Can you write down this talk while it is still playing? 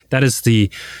That is the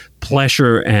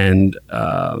pleasure and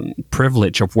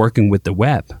privilege of working with the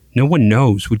web. No one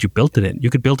knows what you built it in. You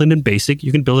could build it in BASIC,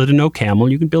 you can build it in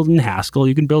OCaml, you can build it in Haskell,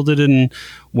 you can build it in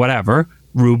whatever,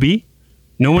 Ruby.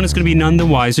 No one is going to be none the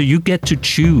wiser. You get to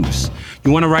choose.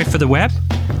 You want to write for the web?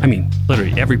 I mean,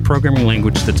 literally every programming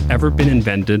language that's ever been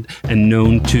invented and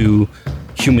known to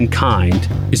humankind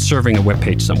is serving a web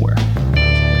page somewhere.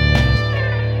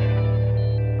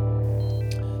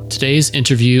 Today's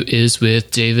interview is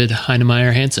with David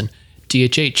Heinemeier Hansson,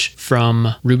 DHH,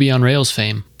 from Ruby on Rails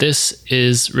fame. It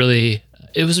was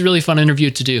a really fun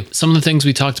interview to do. Some of the things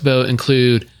we talked about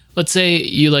include, let's say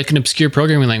you like an obscure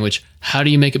programming language. How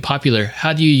do you make it popular?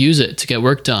 How do you use it to get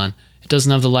work done? It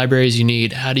doesn't have the libraries you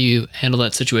need. How do you handle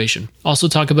that situation? Also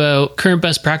talk about current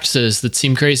best practices that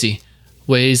seem crazy,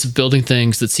 ways of building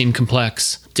things that seem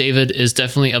complex. David is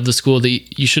definitely of the school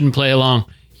that you shouldn't play along.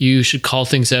 You should call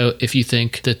things out if you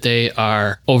think that they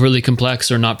are overly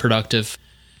complex or not productive.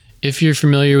 If you're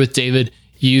familiar with David,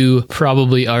 you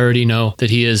probably already know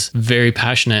that he is very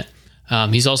passionate.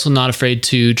 He's also not afraid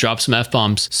to drop some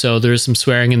F-bombs, so there's some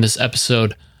swearing in this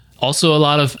episode. Also a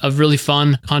lot of really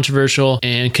fun, controversial,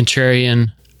 and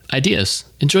contrarian ideas.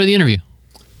 Enjoy the interview.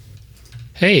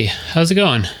 Hey, how's it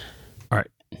going? All right.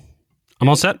 I'm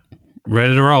all set.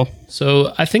 Ready to roll.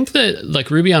 So I think that like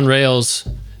Ruby on Rails,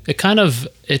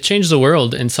 it changed the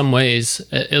world in some ways,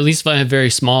 at least by a very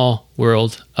small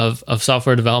world of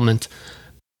software development.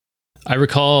 I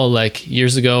recall like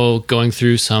years ago going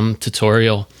through some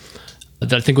tutorial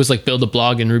that I think was like build a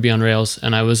blog in Ruby on Rails,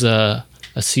 and I was a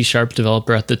C#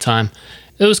 developer at the time.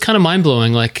 It was kind of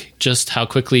mind-blowing, like just how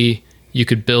quickly you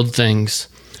could build things.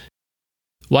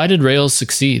 Why did Rails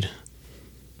succeed?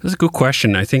 That's a good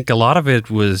question. I think a lot of it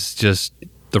was just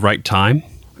the right time.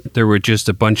 There were just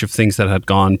a bunch of things that had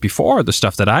gone before the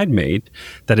stuff that I'd made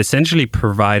that essentially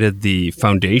provided the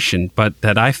foundation, but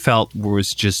that I felt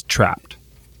was just trapped.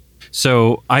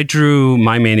 So I drew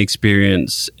my main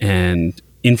experience and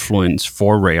influence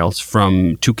for Rails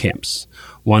from two camps.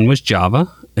 One was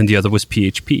Java and the other was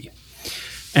PHP.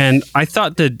 And I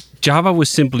thought that Java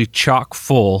was simply chock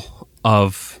full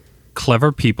of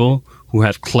clever people who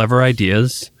had clever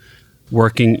ideas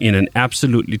working in an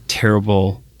absolutely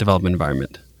terrible development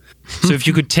environment. So if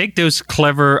you could take those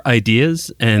clever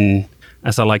ideas and,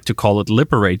 as I like to call it,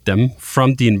 liberate them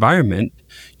from the environment,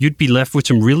 you'd be left with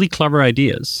some really clever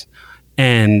ideas.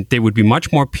 And they would be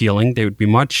much more appealing. They would be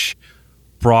much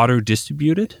broader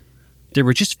distributed. They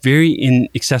were just very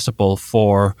inaccessible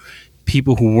for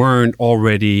people who weren't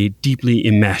already deeply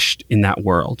enmeshed in that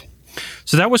world.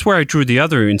 So that was where I drew the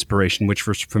other inspiration, which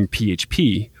was from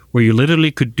PHP, where you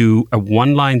literally could do a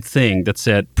one-line thing that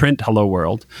said, print hello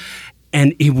world,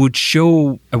 and it would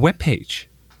show a web page.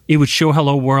 It would show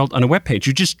hello world on a web page.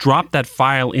 You just drop that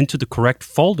file into the correct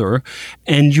folder,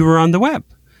 and you were on the web.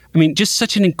 I mean, just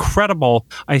such an incredible,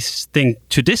 I think,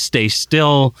 to this day,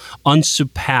 still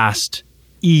unsurpassed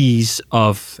ease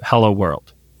of hello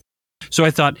world. So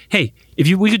I thought, hey,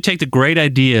 we could take the great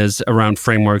ideas around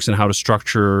frameworks and how to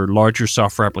structure larger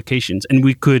software applications, and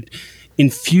we could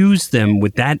infuse them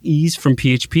with that ease from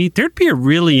PHP, there'd be a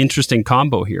really interesting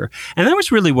combo here. And that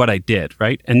was really what I did,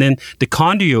 right? And then the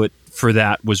conduit for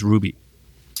that was Ruby.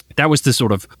 That was the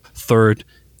sort of third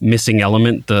missing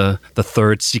element, the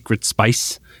third secret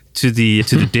spice to the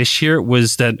dish here,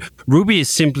 was that Ruby is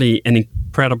simply an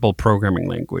incredible programming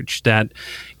language that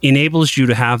enables you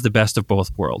to have the best of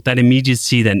both worlds. That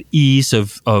immediacy, that ease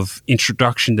of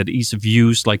introduction, that ease of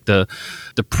use, like the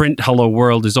print hello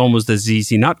world is almost as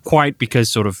easy, not quite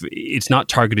because sort of it's not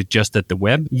targeted just at the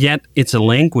web, yet it's a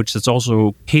language that's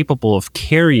also capable of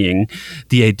carrying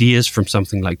the ideas from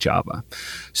something like Java.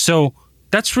 So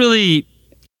that's really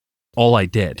all I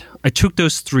did. I took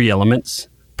those three elements,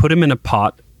 put them in a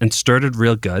pot, and stirred it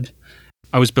real good.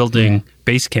 I was building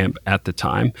Basecamp at the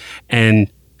time,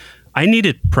 and I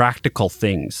needed practical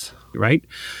things, right?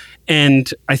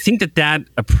 And I think that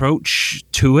approach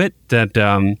to it, that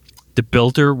the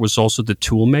builder was also the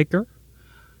tool maker,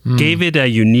 gave it a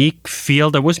unique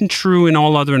feel that wasn't true in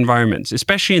all other environments,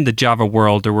 especially in the Java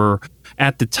world. There were,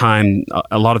 at the time,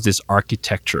 a lot of this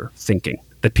architecture thinking,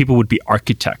 that people would be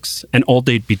architects, and all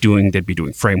they'd be doing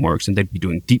frameworks, and they'd be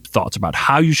doing deep thoughts about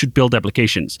how you should build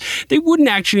applications. They wouldn't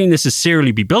actually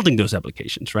necessarily be building those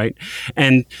applications, right?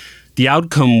 And the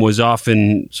outcome was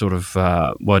often sort of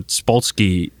what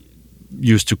Spolsky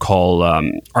used to call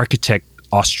architect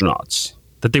astronauts,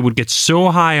 that they would get so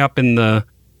high up in the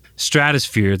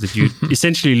stratosphere that you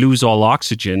essentially lose all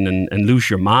oxygen and lose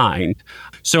your mind.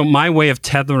 So my way of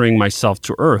tethering myself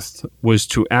to Earth was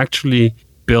to actually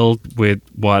build with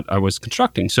what I was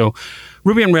constructing. So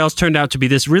Ruby on Rails turned out to be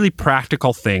this really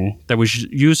practical thing that was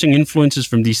using influences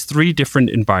from these 3 different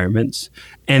environments.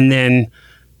 And then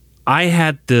I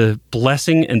had the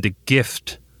blessing and the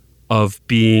gift of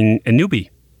being a newbie.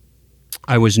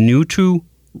 I was new to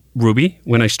Ruby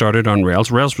when I started on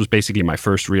Rails. Rails was basically my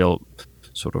first real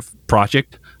sort of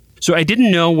project. So I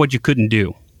didn't know what you couldn't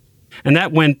do. And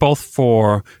that went both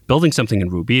for building something in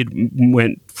Ruby, it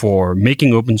went for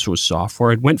making open source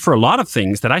software, it went for a lot of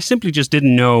things that I simply just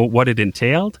didn't know what it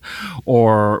entailed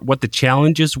or what the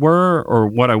challenges were or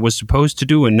what I was supposed to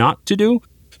do and not to do.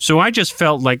 So I just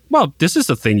felt like, well, this is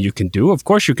a thing you can do. Of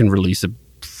course, you can release a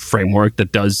framework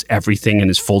that does everything and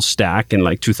is full stack in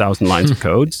like 2,000 lines of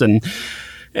codes.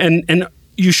 And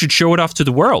you should show it off to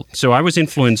the world. So I was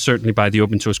influenced certainly by the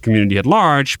open source community at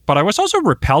large, but I was also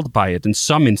repelled by it in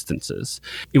some instances.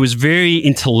 It was very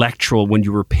intellectual when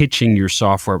you were pitching your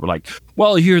software. Like,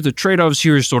 well, here are the trade-offs,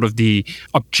 here are sort of the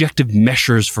objective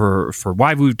measures for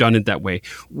why we've done it that way,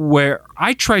 where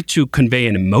I try to convey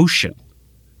an emotion.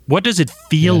 What does it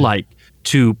feel like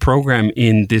to program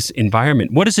in this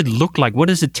environment? What does it look like? What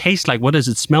does it taste like? What does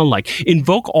it smell like?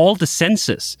 Invoke all the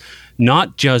senses,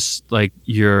 not just like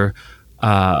your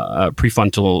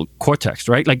prefrontal cortex,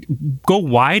 right? Like go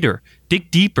wider, dig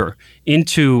deeper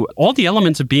into all the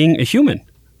elements of being a human.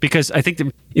 Because I think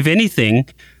that if anything,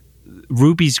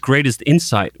 Ruby's greatest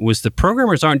insight was that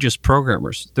programmers aren't just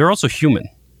programmers, they're also human.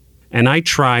 And I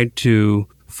tried to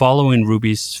follow in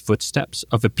Ruby's footsteps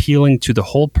of appealing to the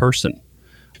whole person,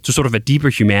 to sort of a deeper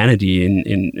humanity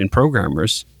in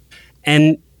programmers.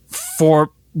 And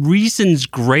for reasons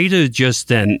greater just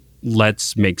than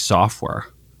let's make software,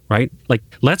 right? Like,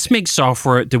 let's make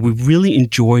software that we really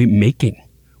enjoy making,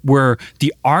 where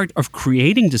the art of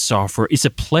creating the software is a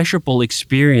pleasurable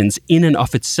experience in and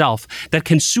of itself that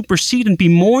can supersede and be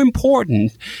more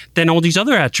important than all these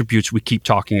other attributes we keep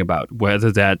talking about, whether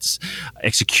that's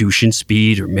execution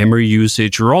speed or memory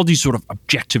usage or all these sort of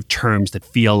objective terms that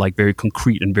feel like very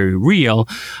concrete and very real.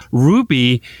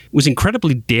 Ruby was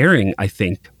incredibly daring, I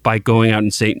think, by going out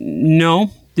and saying,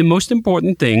 no, the most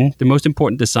important thing, the most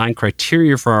important design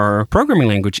criteria for our programming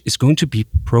language is going to be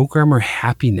programmer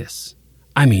happiness.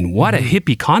 I mean, what a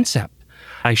hippie concept.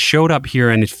 I showed up here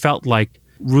and it felt like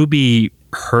Ruby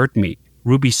heard me.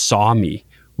 Ruby saw me.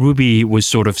 Ruby was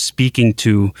sort of speaking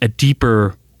to a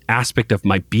deeper aspect of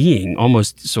my being,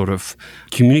 almost sort of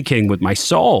communicating with my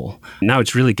soul. Now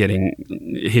it's really getting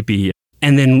hippie.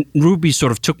 And then Ruby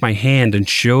sort of took my hand and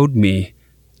showed me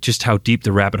just how deep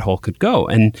the rabbit hole could go.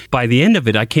 And by the end of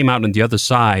it, I came out on the other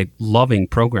side loving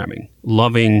programming,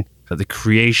 loving the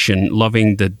creation,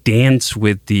 loving the dance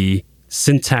with the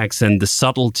syntax and the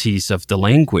subtleties of the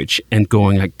language, and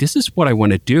going like, this is what I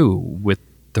want to do with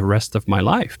the rest of my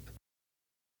life.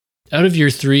 Out of your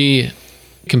 3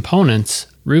 components,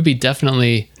 Ruby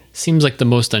definitely seems like the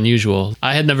most unusual.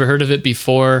 I had never heard of it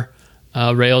before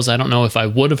Rails. I don't know if I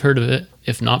would have heard of it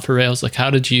if not for Rails. Like,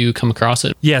 how did you come across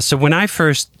it? Yeah, so when I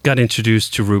first got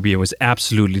introduced to Ruby, it was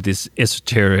absolutely this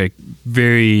esoteric,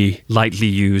 very lightly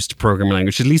used programming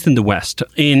language, at least in the West.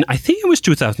 I think it was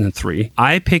 2003,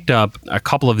 I picked up a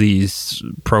couple of these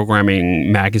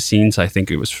programming magazines. I think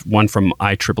it was one from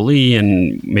IEEE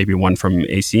and maybe one from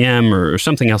ACM or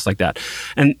something else like that.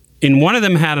 And in one of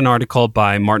them had an article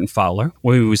by Martin Fowler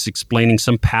where he was explaining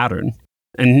some pattern.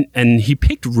 And he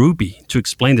picked Ruby to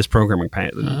explain this programming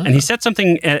pattern. And he said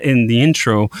something in the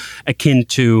intro akin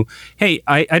to, hey,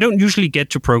 I don't usually get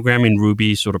to program in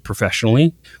Ruby sort of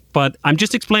professionally, but I'm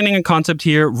just explaining a concept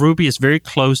here. Ruby is very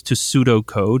close to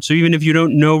pseudocode. So even if you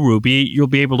don't know Ruby, you'll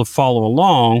be able to follow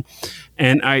along.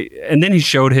 And then he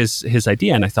showed his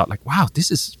idea. And I thought like, wow,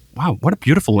 what a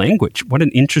beautiful language. What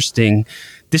an interesting,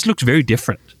 this looks very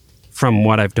different from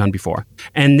what I've done before.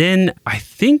 And then I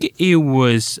think it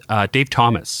was Dave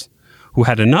Thomas who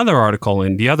had another article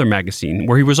in the other magazine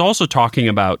where he was also talking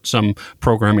about some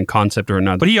programming concept or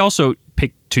another, but he also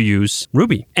picked to use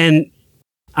Ruby. And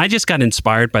I just got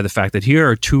inspired by the fact that here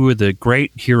are 2 of the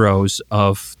great heroes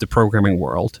of the programming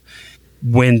world.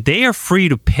 When they are free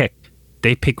to pick,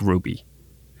 they pick Ruby.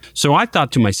 So I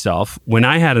thought to myself, when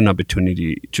I had an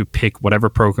opportunity to pick whatever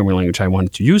programming language I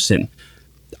wanted to use in,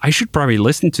 I should probably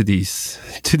listen to these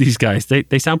guys.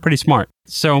 They sound pretty smart.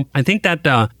 So I think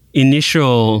that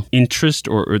initial interest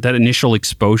or that initial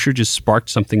exposure just sparked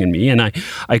something in me. And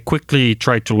I quickly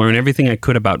tried to learn everything I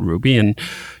could about Ruby. And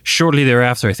shortly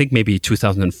thereafter, I think maybe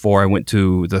 2004, I went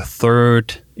to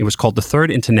it was called the Third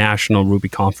International Ruby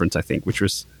Conference, I think, which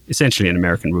was essentially an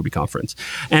American Ruby conference.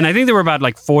 And I think there were about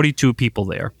like 42 people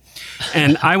there.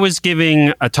 And I was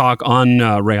giving a talk on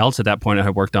Rails. At that point, I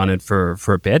had worked on it for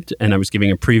a bit, and I was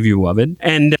giving a preview of it.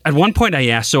 And at one point, I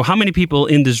asked, so how many people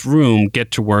in this room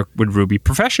get to work with Ruby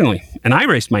professionally? And I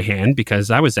raised my hand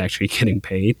because I was actually getting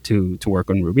paid to work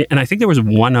on Ruby. And I think there was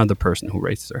one other person who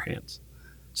raised their hands.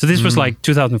 So this was like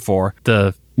 2004.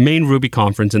 The main Ruby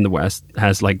conference in the West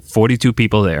has like 42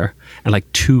 people there, and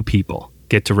like 2 people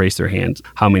get to raise their hands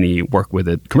how many work with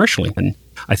it commercially. And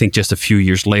I think just a few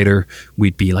years later,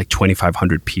 we'd be like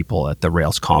 2,500 people at the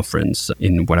Rails conference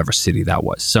in whatever city that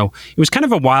was. So it was kind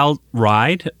of a wild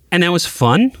ride, and it was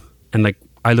fun. And like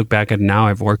I look back at it now,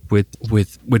 I've worked with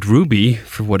Ruby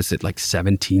for what is it, like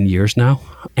 17 years now,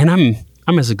 and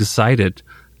I'm as excited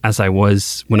as I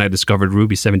was when I discovered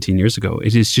Ruby 17 years ago.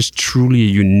 It is just truly a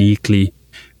uniquely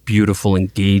beautiful,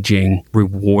 engaging,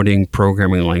 rewarding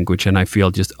programming language, and I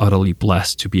feel just utterly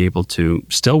blessed to be able to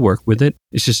still work with it.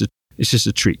 It's just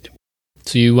a treat.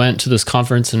 So you went to this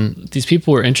conference, and these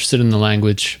people were interested in the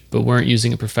language, but weren't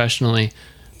using it professionally,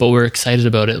 but were excited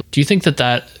about it. Do you think that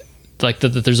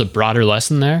there's a broader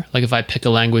lesson there? Like if I pick a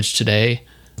language today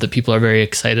that people are very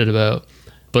excited about,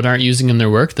 but aren't using in their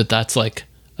work, that's like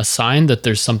a sign that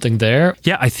there's something there?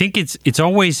 Yeah, I think it's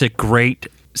always a great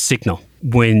signal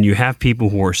when you have people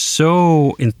who are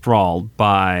so enthralled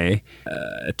by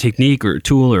a technique or a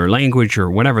tool or a language or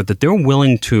whatever that they're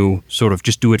willing to sort of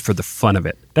just do it for the fun of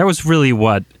it. That was really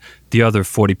what the other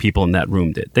 40 people in that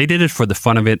room did. They did it for the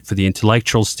fun of it, for the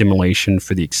intellectual stimulation,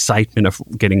 for the excitement of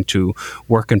getting to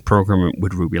work and program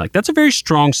with Ruby. Like that's a very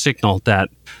strong signal that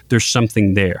there's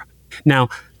something there. Now,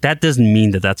 that doesn't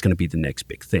mean that that's going to be the next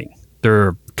big thing. There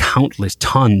are countless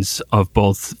tons of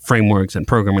both frameworks and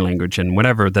programming language and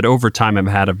whatever that over time have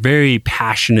had a very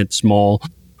passionate, small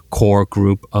core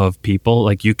group of people.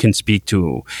 Like you can speak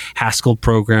to Haskell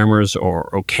programmers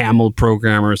or OCaml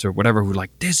programmers or whatever who are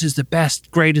like, this is the best,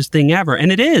 greatest thing ever.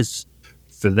 And it is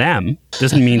for them.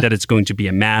 Doesn't mean that it's going to be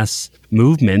a mass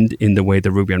movement in the way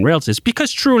the Ruby on Rails is,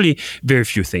 because truly very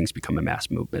few things become a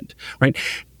mass movement, right?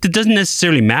 It doesn't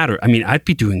necessarily matter. I mean, I'd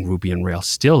be doing Ruby on Rails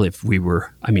still if we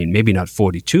were, I mean, maybe not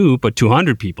 42, but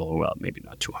 200 people. Well, maybe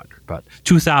not 200, but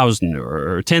 2,000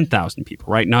 or 10,000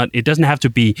 people, right? It doesn't have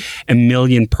to be a 1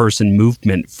 million person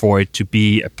movement for it to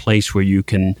be a place where you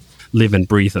can live and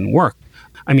breathe and work.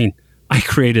 I mean, I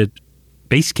created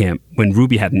Basecamp when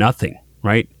Ruby had nothing,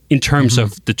 right? In terms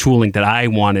of the tooling that I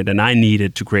wanted and I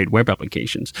needed to create web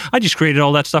applications. I just created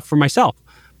all that stuff for myself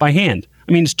by hand.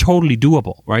 I mean, it's totally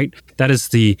doable, right? That is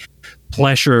the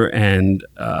pleasure and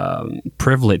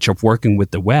privilege of working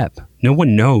with the web. No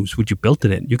one knows what you built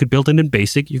it in. You could build it in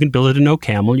BASIC, you can build it in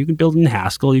OCaml, you can build it in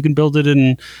Haskell, you can build it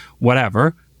in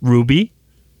whatever, Ruby.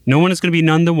 No one is going to be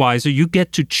none the wiser. You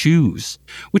get to choose,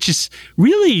 which is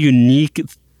really a unique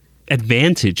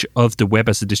advantage of the web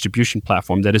as a distribution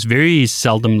platform that is very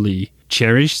seldomly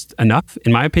cherished enough,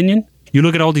 in my opinion. You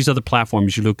look at all these other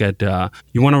platforms. You look at,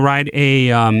 you want to write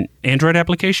a Android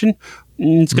application?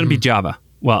 It's going to be Java.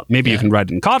 Well, maybe you can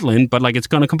write it in Kotlin, but like it's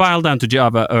going to compile down to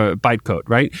Java bytecode,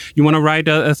 right? You want to write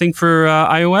a thing for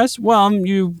iOS? Well,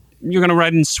 you're going to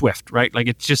write in Swift, right? Like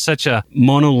it's just such a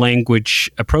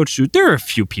mono-language approach to it. There are a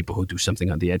few people who do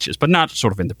something on the edges, but not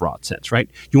sort of in the broad sense, right?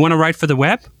 You want to write for the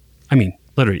web? I mean,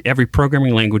 literally every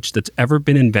programming language that's ever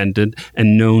been invented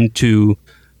and known to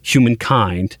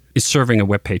humankind is serving a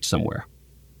web page somewhere.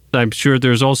 I'm sure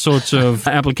there's all sorts of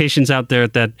applications out there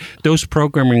that those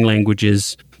programming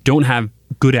languages don't have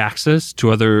good access to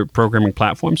other programming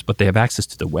platforms, but they have access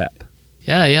to the web.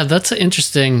 Yeah, that's an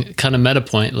interesting kind of meta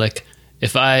point. Like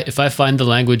if I find the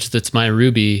language that's my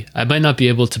Ruby, I might not be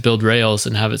able to build Rails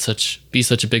and have it be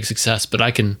such a big success, but I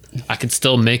can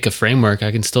still make a framework.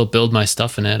 I can still build my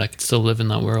stuff in it. I can still live in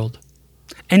that world.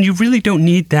 And you really don't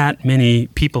need that many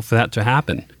people for that to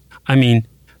happen. I mean,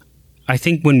 I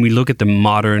think when we look at the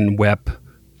modern web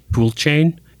tool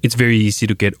chain, it's very easy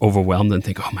to get overwhelmed and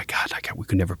think, oh my God, we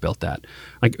could never build that.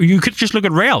 Like you could just look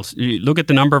at Rails. You look at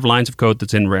the number of lines of code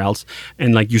that's in Rails,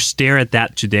 and like you stare at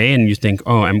that today and you think,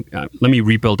 oh, let me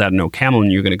rebuild that in OCaml,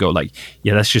 and you're going to go like,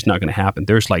 yeah, that's just not going to happen.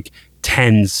 There's like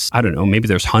tens, I don't know, maybe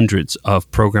there's hundreds of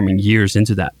programming years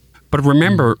into that. But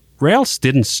remember, Rails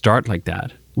didn't start like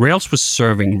that. Rails was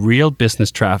serving real business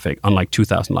traffic on like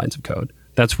 2,000 lines of code.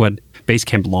 That's what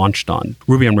Basecamp launched on.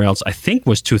 Ruby on Rails, I think,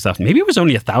 was 2,000. Maybe it was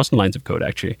only 1,000 lines of code,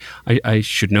 actually. I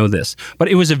should know this. But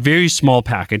it was a very small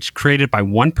package created by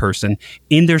one person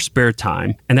in their spare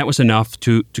time, and that was enough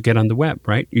to get on the web,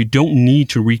 right? You don't need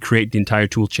to recreate the entire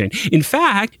tool chain. In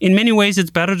fact, in many ways, it's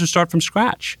better to start from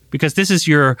scratch, because this is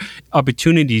your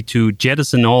opportunity to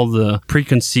jettison all the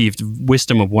preconceived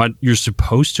wisdom of what you're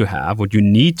supposed to have, what you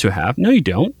need to have. No, you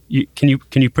don't. Can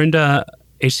you print a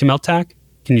HTML tag?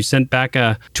 Can you send back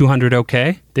a 200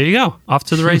 okay? There you go. Off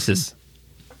to the races.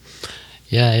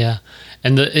 Yeah.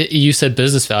 And you said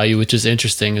business value, which is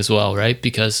interesting as well, right?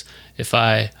 Because if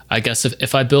I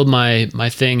build my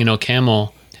thing in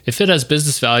OCaml, if it has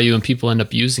business value and people end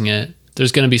up using it,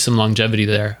 there's going to be some longevity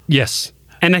there. Yes.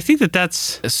 And I think that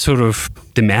that's sort of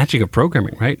the magic of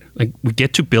programming, right? Like we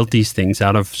get to build these things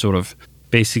out of sort of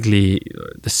basically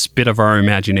the spit of our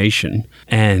imagination.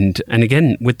 And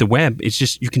again, with the web, it's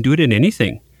just you can do it in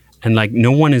anything. And like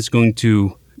no one is going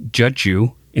to judge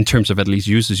you in terms of at least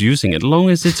users using it, as long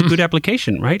as it's a good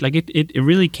application, right? Like it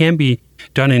really can be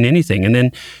done in anything. And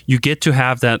then you get to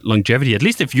have that longevity, at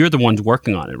least if you're the ones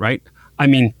working on it, right? I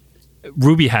mean,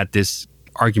 Ruby had this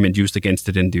argument used against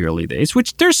it in the early days,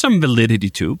 which there's some validity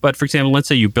to. But for example, let's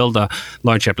say you build a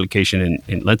large application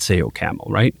in let's say OCaml,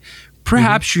 right?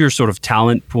 Perhaps your sort of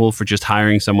talent pool for just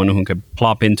hiring someone who can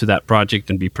plop into that project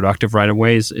and be productive right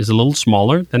away is a little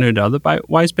smaller than it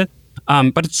otherwise been.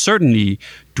 But it's certainly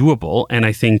doable. And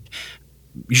I think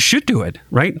you should do it,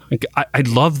 right? Like, I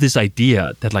love this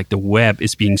idea that like the web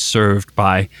is being served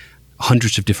by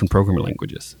hundreds of different programming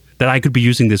languages. That I could be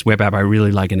using this web app I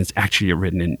really like and it's actually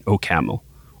written in OCaml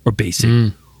or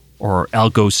BASIC or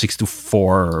Algo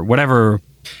 624 or whatever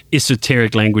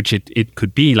esoteric language it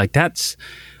could be. Like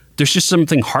there's just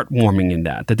something heartwarming in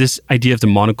that this idea of the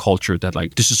monoculture that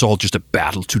like this is all just a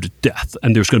battle to the death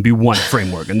and there's going to be one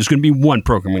framework and there's going to be one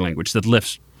programming language that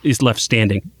is left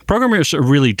standing. Programmers are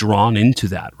really drawn into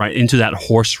that, right? Into that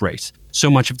horse race. So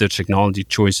much of their technology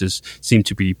choices seem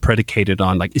to be predicated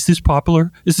on like, is this popular?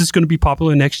 Is this going to be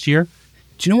popular next year?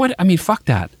 Do you know what? I mean, fuck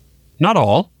that. Not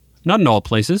in all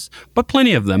places, but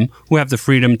plenty of them who have the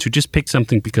freedom to just pick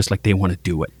something because like they want to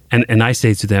do it. And I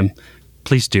say to them,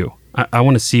 please do. I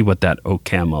want to see what that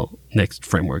OCaml next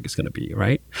framework is going to be,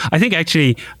 right? I think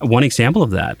actually one example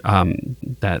of that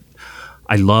that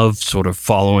I love sort of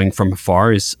following from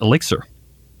afar is Elixir.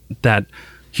 That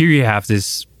here you have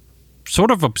this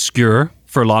sort of obscure,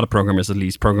 for a lot of programmers at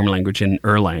least, programming language in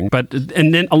Erlang.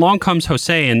 And then along comes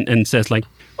Jose and says like,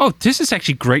 oh, this is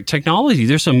actually great technology.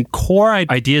 There's some core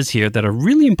ideas here that are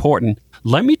really important.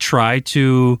 Let me try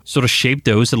to sort of shape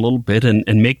those a little bit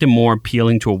and make them more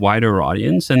appealing to a wider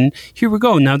audience. And here we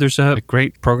go. Now there's a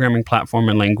great programming platform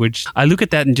and language. I look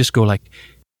at that and just go like,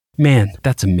 man,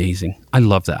 that's amazing. I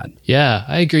love that. Yeah,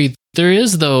 I agree. There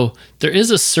is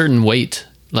a certain weight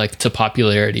like to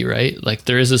popularity, right? Like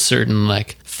there is a certain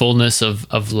like fullness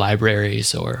of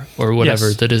libraries or whatever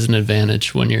yes. that is an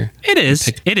advantage when you're... It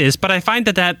is, but I find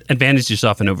that advantage is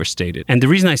often overstated. And the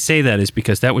reason I say that is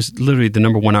because that was literally the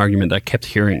number one argument I kept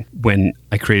hearing when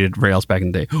I created Rails back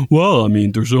in the day. Well, I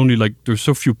mean, there's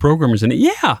so few programmers in it.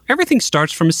 Yeah, everything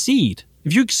starts from a seed.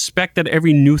 If you expect that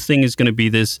every new thing is going to be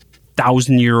this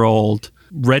 1,000-year-old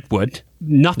redwood,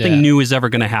 nothing new is ever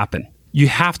going to happen. You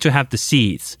have to have the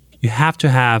seeds. You have to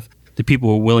have the people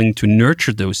who are willing to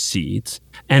nurture those seeds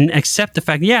and accept the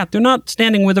fact, they're not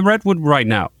standing with a redwood right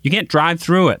now. You can't drive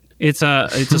through it. It's a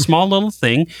small little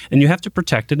thing, and you have to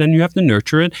protect it, and you have to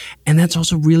nurture it, and that's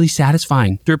also really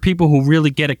satisfying. There are people who really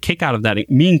get a kick out of that,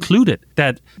 me included,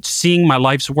 that seeing my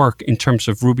life's work in terms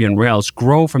of Ruby on Rails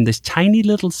grow from this tiny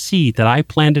little seed that I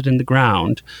planted in the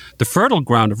ground, the fertile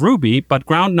ground of Ruby, but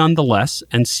ground nonetheless,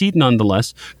 and seed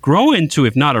nonetheless, grow into,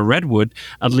 if not a redwood,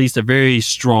 at least a very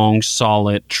strong,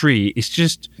 solid tree. It's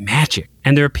just magic.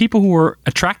 And there are people who are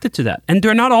attracted to that, and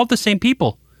they're not all the same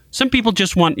people. Some people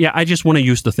just want, I just want to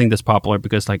use the thing that's popular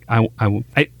because, like, I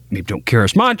maybe don't care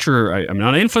as much, or I'm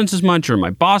not influenced as much, or my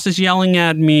boss is yelling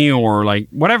at me, or like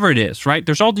whatever it is, right?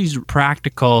 There's all these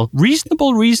practical,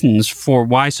 reasonable reasons for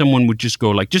why someone would just go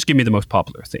like, just give me the most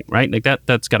popular thing, right? Like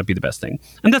that's got to be the best thing,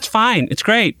 and that's fine. It's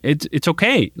great. It's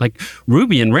okay. Like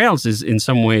Ruby and Rails is in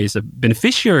some ways a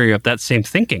beneficiary of that same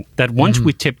thinking. That once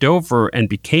we tipped over and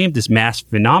became this mass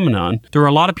phenomenon, there were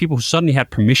a lot of people who suddenly had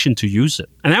permission to use it,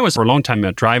 and that was for a long time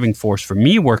a driving force for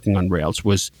me working on Rails,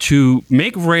 was to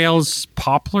make Rails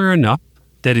popular enough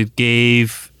that it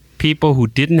gave people who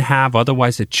didn't have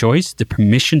otherwise a choice the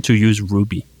permission to use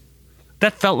Ruby.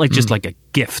 That felt like just like a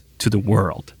gift to the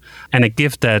world, and a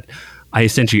gift that I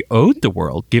essentially owed the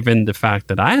world, given the fact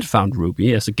that I had found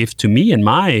Ruby as a gift to me in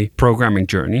my programming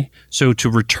journey. So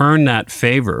to return that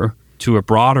favor to a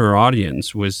broader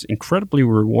audience was incredibly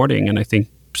rewarding, and I think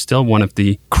still one of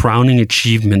the crowning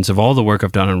achievements of all the work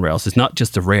I've done on Rails. It's not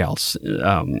just the Rails.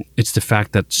 It's the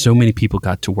fact that so many people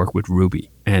got to work with Ruby,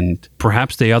 and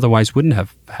perhaps they otherwise wouldn't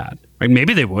have had. Right?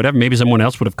 Maybe they would have. Maybe someone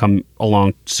else would have come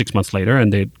along 6 months later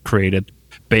and they'd created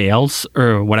Bales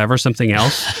or whatever, something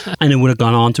else, and it would have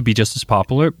gone on to be just as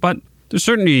popular. But there's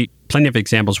certainly plenty of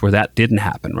examples where that didn't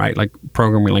happen, right? Like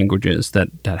programming languages that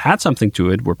had something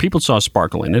to it, where people saw a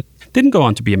sparkle in it, didn't go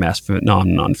on to be a mass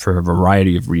phenomenon for a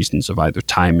variety of reasons of either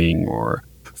timing or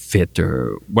fit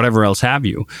or whatever else have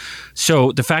you.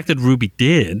 So the fact that Ruby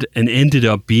did and ended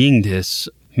up being this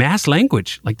mass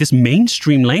language, like this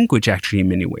mainstream language actually in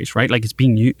many ways, right? Like it's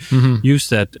being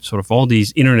used at sort of all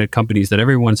these internet companies that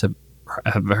everyone's have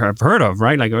heard of,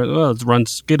 right? Like, well, it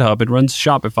runs GitHub, it runs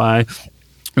Shopify,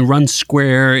 it runs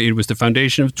Square, it was the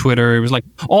foundation of Twitter. It was like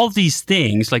all these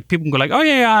things, like people can go like, oh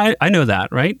yeah, I know that,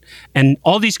 right? And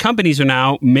all these companies are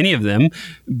now, many of them,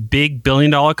 big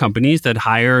billion-dollar companies that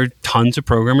hire tons of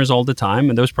programmers all the time,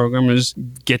 and those programmers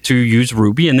get to use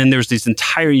Ruby, and then there's this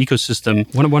entire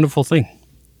ecosystem. What a wonderful thing.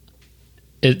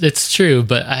 It's true,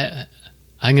 but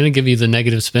I'm going to give you the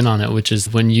negative spin on it, which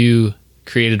is when you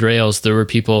created Rails, there were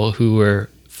people who were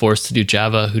forced to do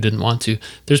Java who didn't want to.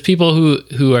 There's people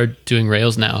who are doing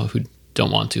Rails now who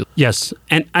don't want to. Yes,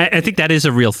 and I think that is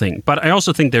a real thing. But I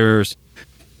also think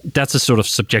that's a sort of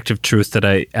subjective truth that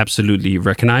I absolutely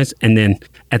recognize. And then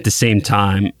at the same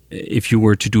time, if you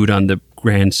were to do it on the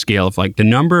grand scale of like the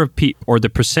number of people or the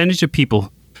percentage of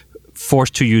people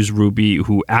forced to use Ruby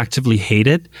who actively hate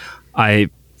it, I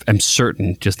am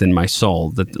certain just in my soul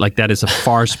that like that is a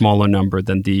far smaller number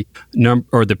than the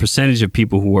or the percentage of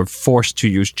people who are forced to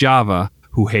use Java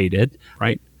who hate it,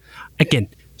 right? Again,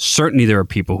 certainly there are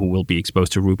people who will be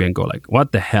exposed to Ruby and go like,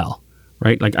 what the hell,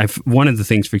 right? Like one of the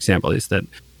things, for example, is that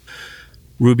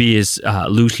Ruby is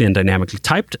loosely and dynamically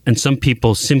typed, and some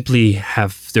people simply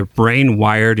have their brain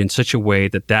wired in such a way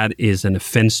that that is an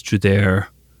offense to their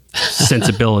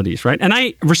sensibilities, right? And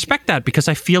I respect that because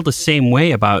I feel the same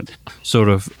way about sort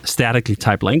of statically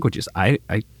typed languages. I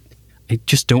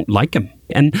just don't like them.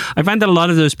 And I find that a lot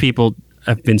of those people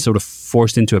have been sort of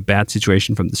forced into a bad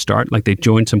situation from the start. Like they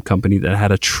joined some company that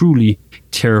had a truly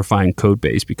terrifying code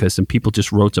base because some people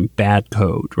just wrote some bad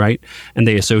code, right? And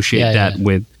they associate that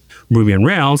with Ruby on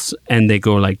Rails, and they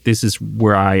go like, this is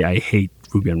where I hate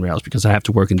Ruby on Rails because I have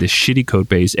to work in this shitty code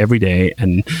base every day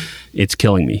and it's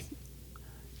killing me.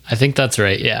 I think that's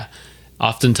right, yeah.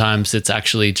 Oftentimes it's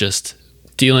actually just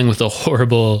dealing with a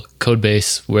horrible code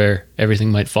base where everything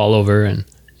might fall over, and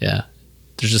yeah,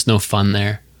 there's just no fun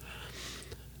there.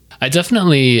 I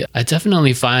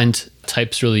definitely find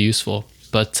types really useful,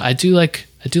 but I do like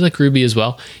Ruby as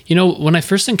well. You know, when I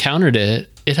first encountered it,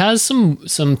 it has some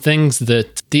things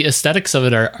that the aesthetics of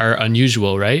it are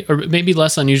unusual, right? Or maybe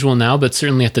less unusual now, but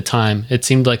certainly at the time, it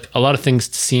seemed like a lot of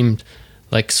things seemed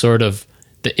like sort of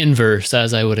the inverse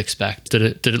as I would expect. Did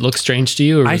it look strange to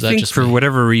you, or was that just for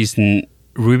whatever reason,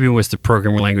 Ruby was the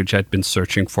programming language I'd been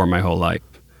searching for my whole life.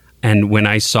 And when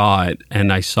I saw it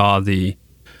and I saw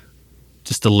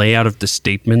just the layout of the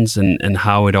statements and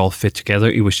how it all fit together,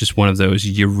 it was just one of those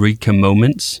eureka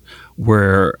moments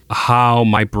where how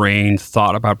my brain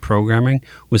thought about programming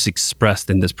was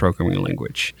expressed in this programming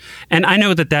language. And I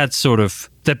know that that's sort of,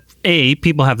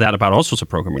 people have that about all sorts of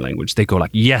programming language. They go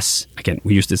like, yes. Again,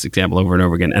 we use this example over and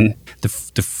over again. And the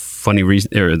funny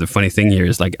reason, or the funny thing here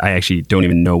is like, I actually don't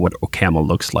even know what OCaml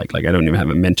looks like. Like I don't even have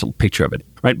a mental picture of it,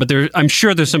 right? But I'm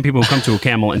sure there's some people who come to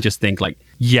OCaml and just think like,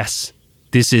 yes,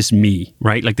 this is me,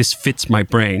 right? Like this fits my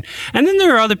brain. And then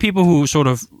there are other people who sort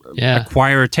of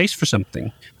acquire a taste for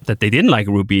something that they didn't like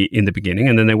Ruby in the beginning,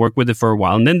 and then they work with it for a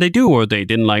while, and then they do, or they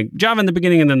didn't like Java in the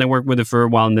beginning, and then they work with it for a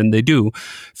while, and then they do.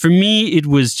 For me, it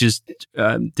was just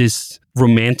this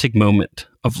romantic moment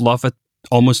of love at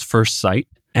almost first sight,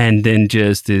 and then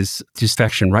just this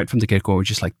affection right from the get-go,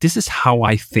 just like, this is how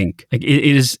I think. Like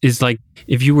it is like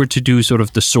if you were to do sort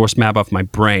of the source map of my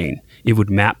brain, it would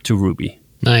map to Ruby.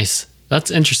 Nice. That's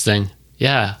interesting.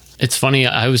 Yeah. It's funny.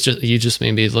 You just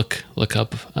made me look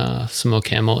up some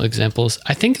OCaml examples.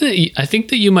 I think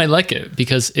that you might like it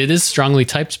because it is strongly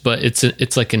typed, but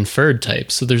it's like inferred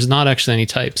types. So there's not actually any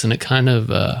types, and it kind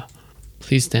of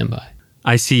please stand by.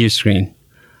 I see your screen.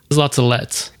 There's lots of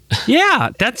lets. Yeah,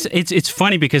 it's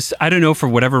funny because I don't know, for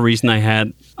whatever reason I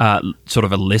had sort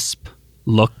of a Lisp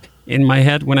look in my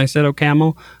head when I said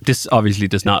OCaml. This obviously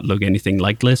does not look anything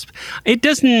like Lisp. It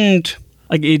doesn't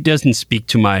speak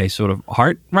to my sort of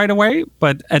heart right away,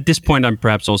 but at this point, I'm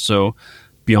perhaps also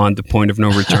beyond the point of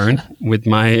no return with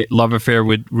my love affair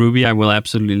with Ruby. I will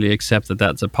absolutely accept that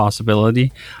that's a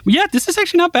possibility. But yeah, this is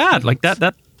actually not bad. Like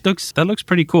that looks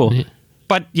pretty cool. Yeah.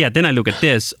 But yeah, then I look at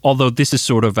this, although this is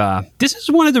sort of, this is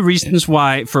one of the reasons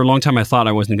why for a long time I thought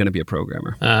I wasn't going to be a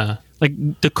programmer.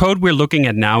 Like the code we're looking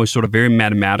at now is sort of very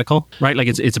mathematical, right? Like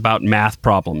it's about math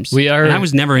problems. And I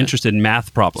was never interested in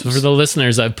math problems. So for the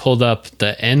listeners, I've pulled up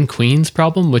the N Queens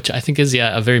problem, which I think is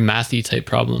a very mathy type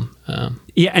problem.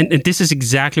 And this is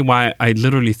exactly why I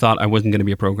literally thought I wasn't going to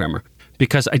be a programmer.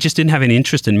 because I just didn't have any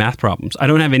interest in math problems. I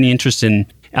don't have any interest in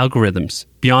algorithms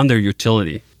beyond their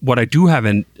utility. What I do have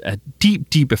a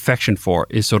deep, deep affection for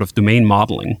is sort of domain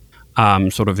modeling,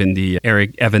 sort of in the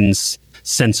Eric Evans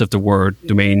sense of the word,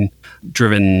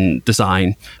 domain-driven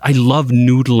design. I love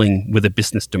noodling with a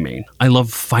business domain. I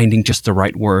love finding just the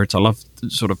right words. I love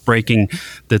sort of breaking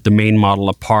the domain model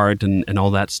apart and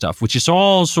all that stuff, which is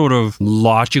all sort of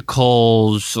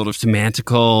logical, sort of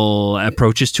semantical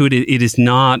approaches to it. It is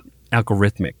not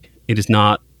algorithmic. It is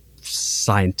not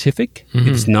scientific. It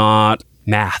is not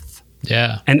math.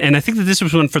 Yeah. And I think that this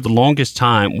was one for the longest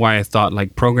time why I thought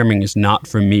like programming is not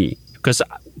for me. Because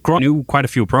I knew quite a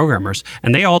few programmers,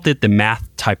 and they all did the math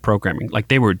type programming. Like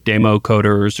they were demo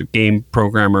coders or game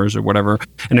programmers or whatever,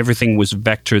 and everything was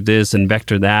vector this and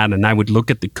vector that. And I would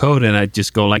look at the code and I'd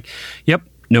just go like, yep,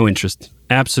 no interest.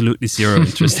 Absolutely zero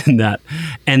interest in that.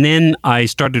 And then I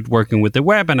started working with the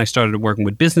web, and I started working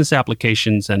with business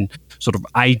applications and sort of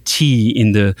IT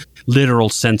in the literal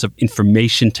sense of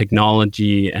information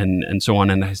technology and so on.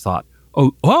 And I thought,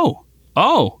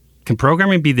 oh, can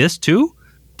programming be this too?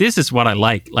 This is what I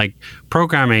like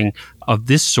programming of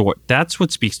this sort. That's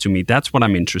what speaks to me. That's what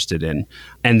I'm interested in.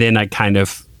 And then I kind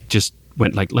of just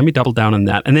went like, let me double down on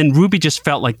that. And then Ruby just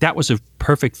felt like that was a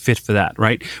perfect fit for that,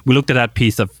 right? We looked at that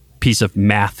piece of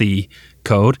mathy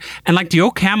code, and like the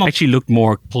OCaml actually looked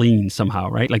more clean somehow,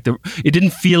 right? Like it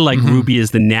didn't feel like Ruby is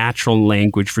the natural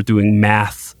language for doing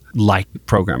math-like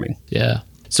programming. Yeah.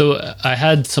 So I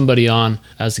had somebody on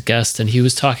as a guest, and he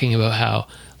was talking about how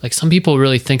like some people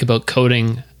really think about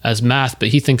coding as math, but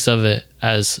he thinks of it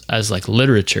as like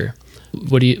literature.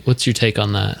 What's your take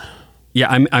on that? Yeah,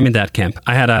 I'm in that camp.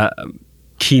 I had a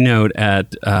keynote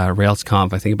at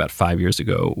RailsConf, I think about 5 years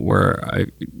ago, where I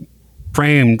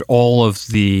framed all of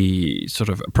the sort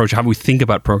of approach, how we think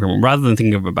about programming. Rather than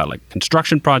thinking about like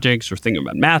construction projects or thinking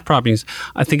about math problems,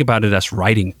 I think about it as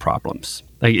writing problems.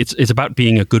 Like it's about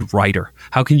being a good writer.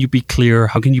 How can you be clear?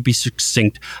 How can you be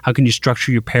succinct? How can you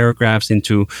structure your paragraphs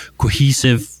into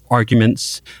cohesive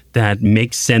arguments that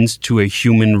make sense to a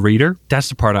human reader? That's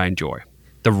the part I enjoy.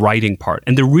 The writing part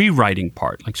and the rewriting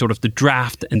part, like sort of the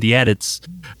draft and the edits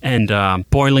and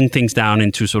boiling things down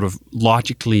into sort of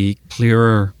logically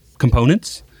clearer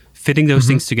components, fitting those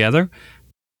things together.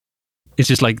 It's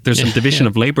just like there's some division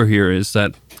of labor here, is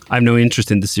that I have no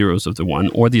interest in the zeros of the one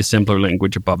or the assembler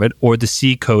language above it or the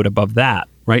C code above that,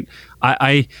 right?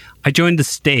 I joined the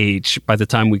stage by the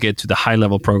time we get to the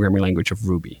high-level programming language of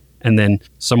Ruby. And then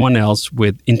someone else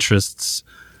with interests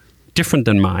different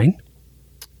than mine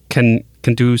can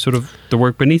do sort of the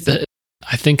work beneath it.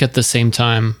 I think at the same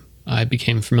time I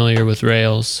became familiar with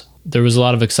Rails, there was a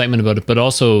lot of excitement about it, but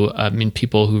also, I mean,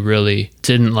 people who really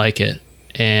didn't like it.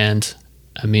 And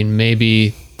I mean,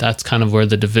 maybe that's kind of where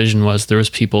the division was. There was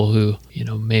people who, you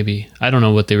know, maybe, I don't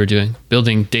know what they were doing,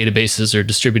 building databases or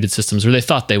distributed systems, or they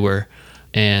thought they were.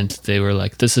 And they were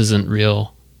like, this isn't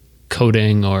real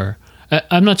coding, or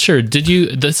I'm not sure.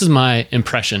 This is my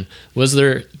impression. Did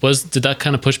that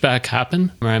kind of pushback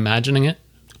happen? Am I imagining it?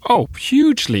 Oh,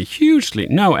 hugely.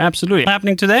 No, absolutely. It's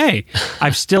happening today.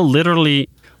 I've still literally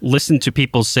listened to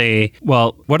people say,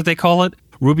 well, what do they call it?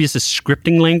 Ruby is a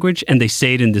scripting language, and they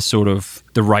say it in this sort of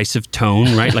derisive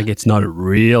tone, right? Like it's not a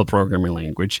real programming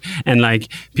language. And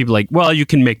like people like, well, you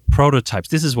can make prototypes.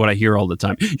 This is what I hear all the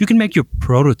time. You can make your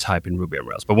prototype in Ruby on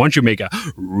Rails, but once you make a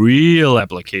real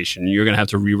application, you're going to have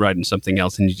to rewrite in something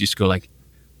else. And you just go like,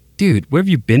 dude, where have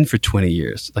you been for 20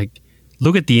 years? Like,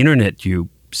 look at the internet, you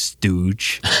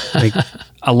stooge. Like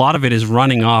a lot of it is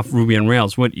running off Ruby on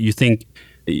Rails. What you think?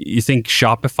 You think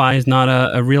Shopify is not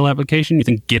a real application? You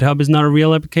think GitHub is not a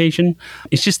real application?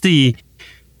 It's just the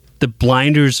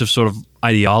blinders of sort of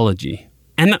ideology.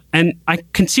 And I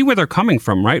can see where they're coming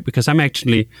from, right? Because I'm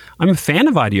a fan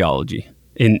of ideology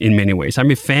in many ways. I'm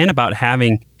a fan about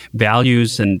having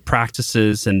values and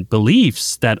practices and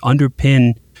beliefs that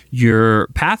underpin your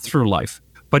path through life.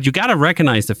 But you got to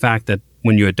recognize the fact that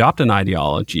when you adopt an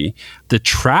ideology, the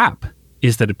trap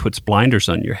is that it puts blinders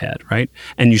on your head, right?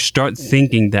 And you start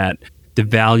thinking that the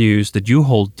values that you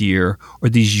hold dear are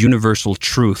these universal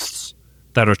truths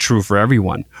that are true for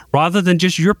everyone, rather than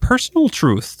just your personal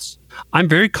truths. I'm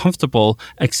very comfortable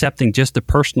accepting just the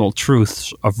personal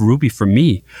truths of Ruby for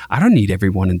me. I don't need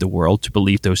everyone in the world to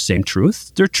believe those same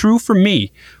truths. They're true for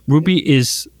me. Ruby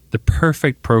is the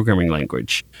perfect programming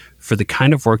language for the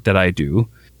kind of work that I do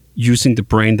using the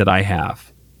brain that I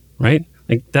have, right?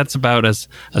 Like that's about as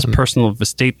personal of a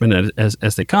statement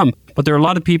as they come. But there are a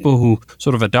lot of people who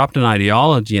sort of adopt an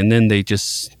ideology and then they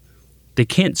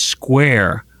can't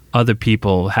square other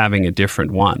people having a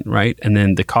different one, right? And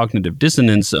then the cognitive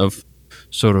dissonance of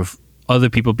sort of other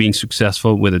people being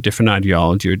successful with a different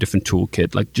ideology or a different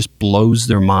toolkit, like just blows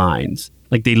their minds.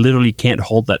 Like they literally can't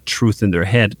hold that truth in their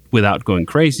head without going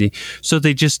crazy. So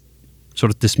they just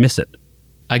sort of dismiss it.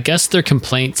 I guess their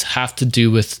complaints have to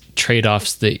do with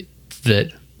trade-offs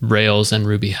that Rails and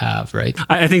Ruby have, right?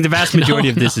 I think the vast majority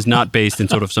of this is not based in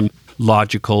sort of some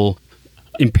logical,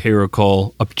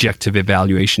 empirical, objective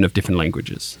evaluation of different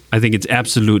languages. I think it's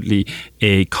absolutely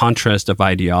a contrast of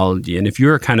ideology. And if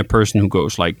you're a kind of person who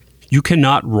goes like, you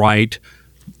cannot write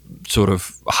sort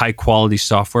of high quality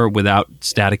software without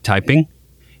static typing,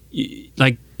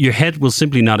 like your head will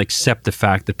simply not accept the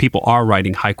fact that people are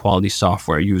writing high quality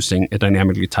software using a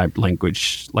dynamically typed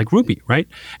language like Ruby, right?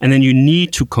 And then you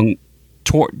need to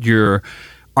contort your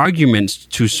arguments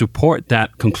to support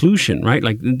that conclusion, right?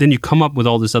 Like then you come up with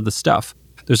all this other stuff.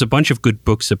 There's a bunch of good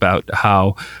books about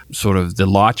how sort of the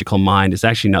logical mind is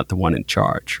actually not the one in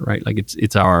charge, right? Like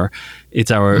it's our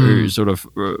sort of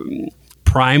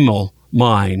primal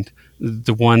mind,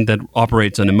 the one that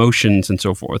operates on emotions and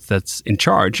so forth, that's in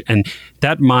charge. And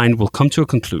that mind will come to a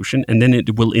conclusion, and then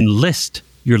it will enlist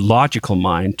your logical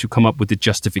mind to come up with the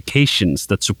justifications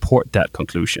that support that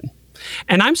conclusion.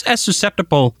 And I'm as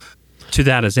susceptible to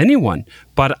that as anyone,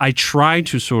 but I try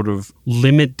to sort of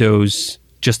limit those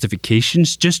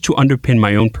justifications just to underpin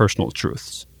my own personal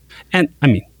truths. And I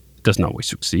mean, it doesn't always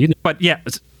succeed, but yeah.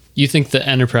 You think the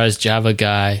enterprise Java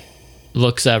guy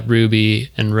looks at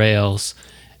Ruby and Rails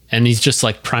and he's just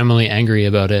like primally angry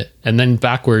about it, and then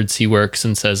backwards he works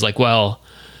and says like, well,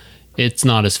 it's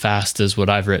not as fast as what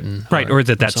I've written. Right, or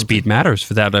that speed matters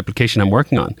for that application I'm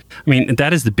working on. I mean,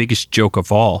 that is the biggest joke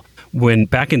of all. When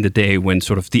back in the day, when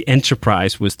sort of the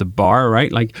enterprise was the bar,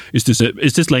 right? Like, is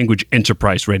this language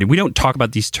enterprise ready? We don't talk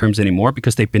about these terms anymore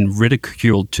because they've been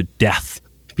ridiculed to death.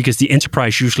 Because the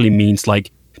enterprise usually means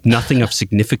like nothing of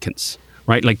significance,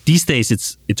 right? Like these days,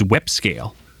 it's web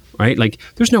scale. Right? Like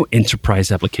there's no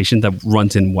enterprise application that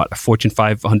runs in a Fortune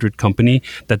 500 company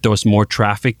that does more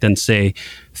traffic than say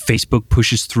Facebook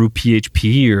pushes through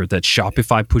PHP, or that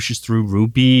Shopify pushes through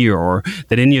Ruby, or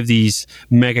that any of these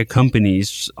mega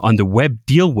companies on the web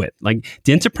deal with. Like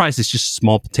the enterprise is just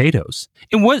small potatoes.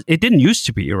 It didn't used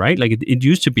to be, right? Like it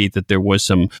used to be that there was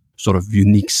some sort of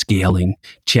unique scaling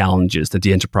challenges that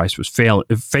the enterprise was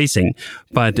facing,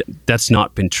 but that's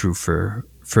not been true for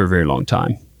a very long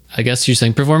time. I guess you're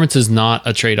saying performance is not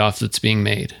a trade-off that's being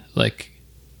made, like,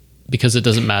 because it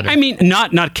doesn't matter. I mean,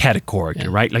 not categorically,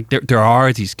 right? Like there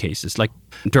are these cases. Like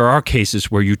there are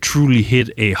cases where you truly hit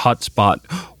a hotspot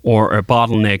or a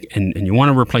bottleneck and you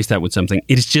want to replace that with something.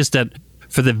 It's just that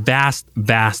for the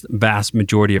vast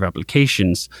majority of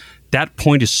applications, that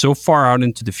point is so far out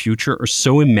into the future or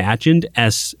so imagined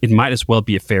as it might as well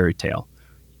be a fairy tale.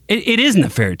 It isn't a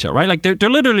fairy tale, right? Like there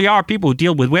literally are people who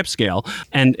deal with web scale,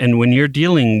 and when you're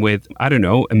dealing with, I don't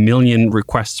know, 1 million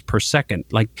requests per second,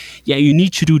 like, yeah, you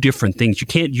need to do different things. You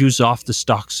can't use off the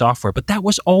stock software, but that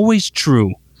was always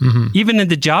true. Mm-hmm. Even in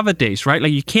the Java days, right?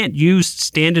 Like you can't use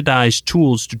standardized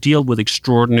tools to deal with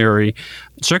extraordinary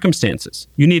circumstances.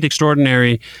 You need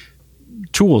extraordinary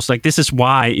tools. Like this is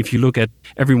why if you look at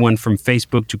everyone from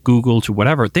Facebook to Google to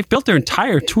whatever, they've built their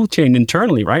entire tool chain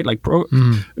internally, right? Like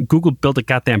Google built a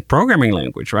goddamn programming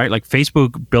language, right? Like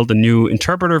Facebook built a new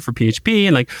interpreter for PHP,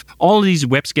 and like all of these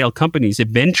web scale companies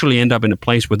eventually end up in a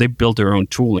place where they build their own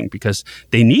tooling because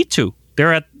they need to.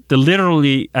 They're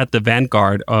literally at the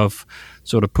vanguard of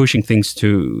sort of pushing things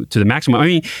to the maximum. I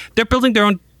mean, they're building their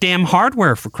own damn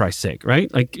hardware, for Christ's sake,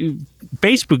 right? Like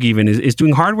Facebook even is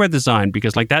doing hardware design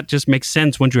because like that just makes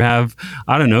sense once you have,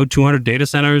 I don't know, 200 data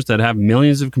centers that have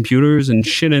millions of computers and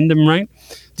shit in them, right?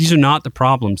 These are not the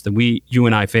problems that you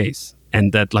and I face,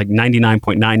 and that like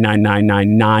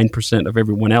 99.99999% of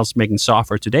everyone else making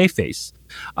software today face.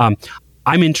 I'm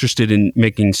interested in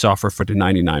making software for the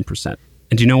 99%.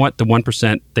 And you know what? The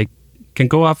 1%, they can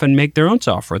go off and make their own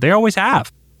software. They always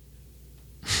have.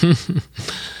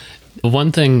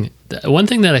 One thing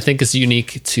that I think is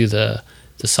unique to the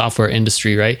software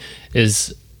industry, right,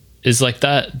 is like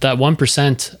that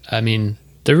 1%. I mean,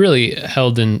 they're really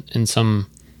held in some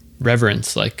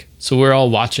reverence. Like, so we're all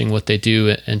watching what they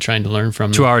do and trying to learn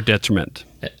from them. To our detriment.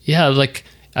 Yeah, like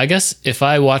I guess if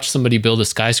I watch somebody build a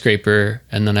skyscraper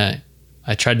and then I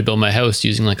tried to build my house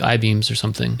using like I-beams or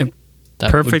something. That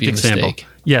perfect would be a example. Mistake.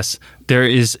 Yes, there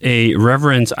is a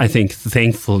reverence, I think,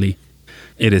 thankfully.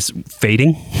 It is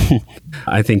fading,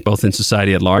 I think, both in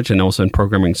society at large and also in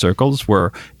programming circles,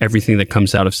 where everything that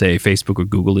comes out of, say, Facebook or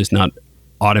Google is not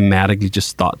automatically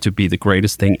just thought to be the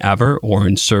greatest thing ever or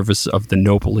in service of the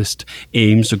noblest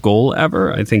aims or goal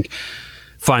ever. I think,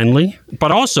 finally,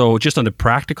 but also just on the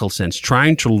practical sense,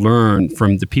 trying to learn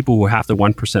from the people who have the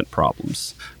 1%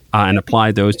 problems. and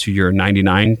apply those to your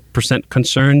 99%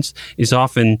 concerns is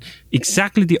often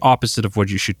exactly the opposite of what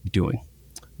you should be doing.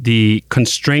 The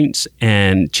constraints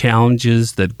and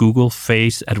challenges that Google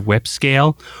face at web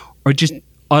scale are just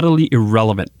utterly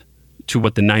irrelevant to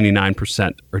what the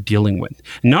 99% are dealing with.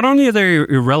 Not only are they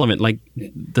irrelevant, like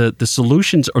the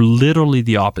solutions are literally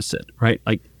the opposite, right?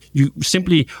 Like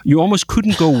you almost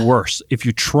couldn't go worse if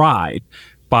you tried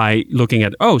by looking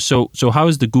at, so how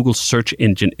is the Google search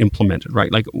engine implemented,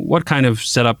 right? Like what kind of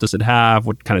setup does it have?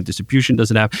 What kind of distribution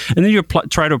does it have? And then you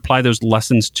try to apply those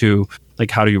lessons to like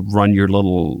how do you run your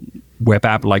little web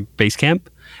app like Basecamp?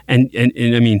 And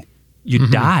I mean, you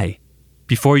die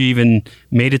before you even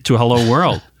made it to Hello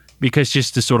World because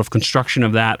just the sort of construction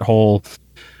of that whole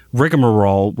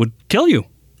rigmarole would kill you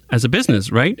as a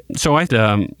business, right? So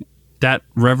that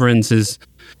reverence is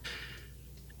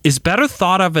better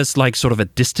thought of as like sort of a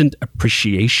distant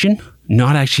appreciation,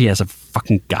 not actually as a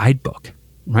fucking guidebook,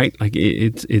 right? Like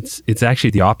it's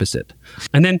actually the opposite.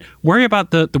 And then worry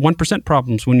about the 1%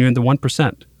 problems when you're in the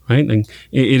 1%, right? Like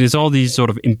it is all these sort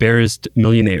of embarrassed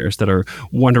millionaires that are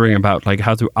wondering about like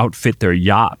how to outfit their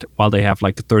yacht while they have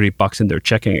like $30 in their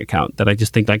checking account that I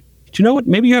just think like, do you know what?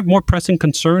 Maybe you have more pressing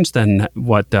concerns than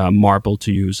what marble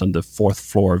to use on the 4th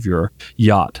floor of your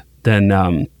yacht than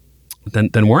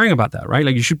worrying about that, right?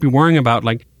 Like you should be worrying about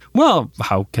like, well,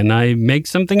 how can I make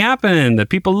something happen that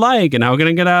people like? And how can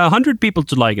I get 100 people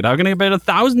to like it? How can I get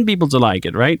 1,000 people to like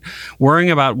it, right?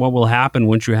 Worrying about what will happen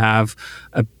once you have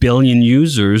 1 billion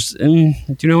users. And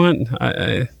do you know what?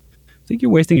 I think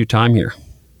you're wasting your time here.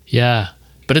 Yeah,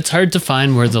 but it's hard to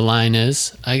find where the line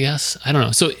is, I guess. I don't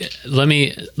know. So let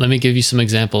me give you some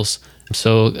examples.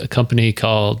 So a company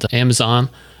called Amazon,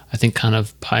 I think kind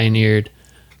of pioneered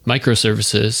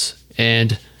microservices.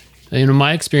 And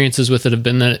my experiences with it have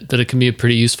been that it can be a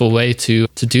pretty useful way to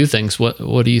do things. What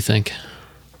do you think?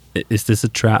 Is this a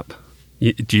trap?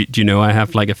 Do you know I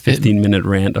have like a 15-minute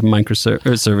rant of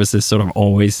microservices sort of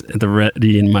always at the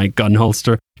ready in my gun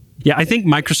holster? Yeah, I think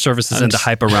microservices and the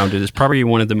hype around it is probably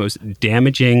one of the most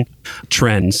damaging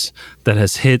trends that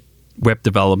has hit web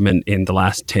development in the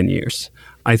last 10 years.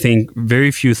 I think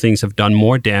very few things have done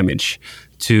more damage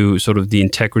to sort of the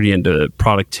integrity and the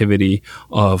productivity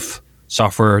of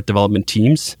software development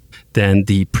teams than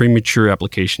the premature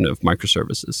application of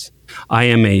microservices. I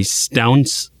am a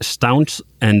staunch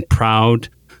and proud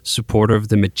supporter of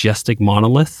the majestic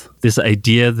monolith. This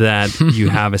idea that you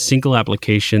have a single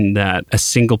application that a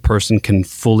single person can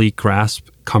fully grasp,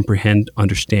 comprehend,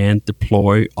 understand,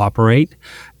 deploy, operate,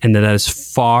 and that is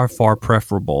far, far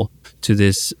preferable to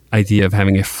this idea of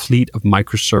having a fleet of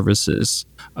microservices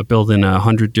built in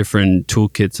 100 different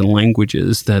toolkits and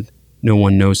languages that no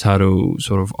one knows how to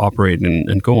sort of operate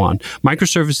and go on.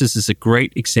 Microservices is a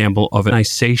great example of an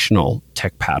organizational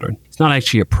tech pattern. It's not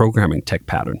actually a programming tech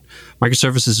pattern.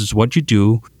 Microservices is what you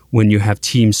do when you have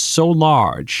teams so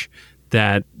large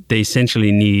that they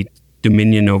essentially need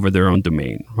dominion over their own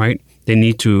domain, right? They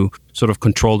need to sort of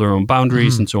control their own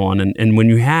boundaries and so on. And when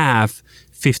you have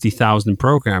 50,000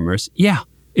 programmers,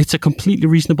 it's a completely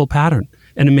reasonable pattern.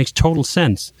 And it makes total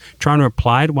sense. Trying to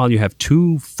apply it while you have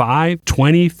 2, 5,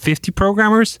 20, 50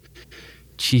 programmers?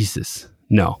 Jesus.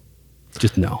 No.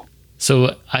 Just no.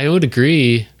 So I would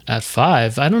agree at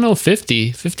 5. I don't know,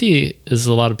 50. 50 is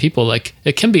a lot of people. Like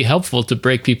it can be helpful to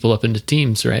break people up into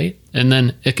teams, right? And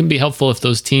then it can be helpful if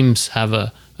those teams have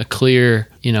a clear,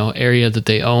 area that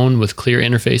they own with clear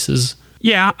interfaces.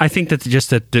 Yeah, I think that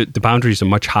the boundaries are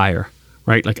much higher,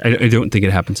 right? Like I don't think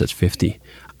it happens at 50.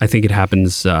 I think it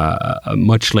happens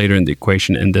much later in the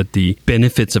equation, and that the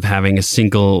benefits of having a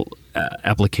single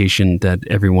application that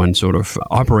everyone sort of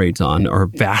operates on are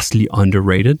vastly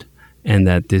underrated, and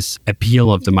that this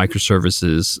appeal of the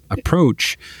microservices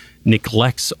approach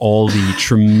neglects all the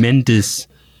tremendous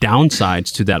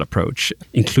downsides to that approach,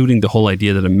 including the whole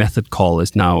idea that a method call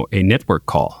is now a network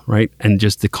call, right? And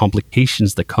just the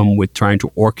complications that come with trying to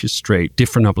orchestrate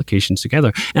different applications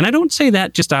together. And I don't say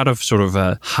that just out of sort of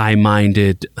a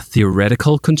high-minded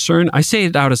theoretical concern. I say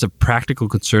it out as a practical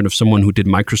concern of someone who did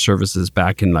microservices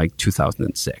back in like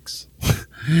 2006.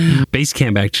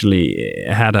 Basecamp actually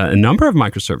had a number of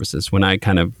microservices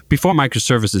before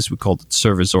microservices, we called it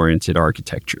service-oriented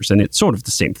architectures. And it's sort of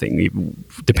the same thing,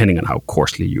 depending on how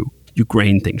coarsely you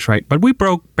grain things, right? But we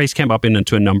broke Basecamp up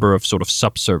into a number of sort of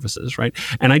sub-services, right?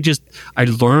 And I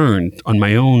learned on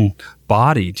my own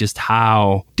body just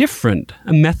how different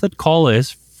a method call is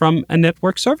from a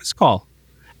network service call.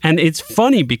 And it's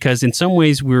funny because in some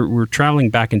ways we're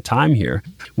traveling back in time here.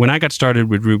 When I got started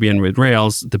with Ruby and with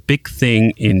Rails, the big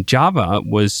thing in Java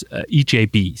was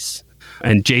EJBs.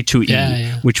 and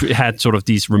J2E, which had sort of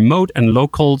these remote and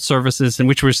local services, and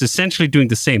which was essentially doing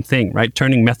the same thing, right?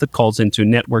 Turning method calls into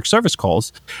network service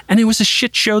calls. And it was a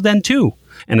shit show then too.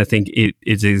 And I think it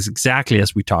is exactly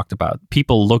as we talked about.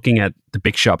 People looking at the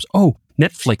big shops, oh,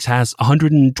 Netflix has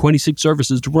 126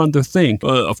 services to run their thing.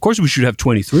 Of course we should have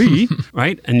 23,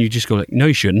 right? And you just go like, no,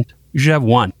 you shouldn't. You should have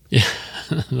one. Yeah,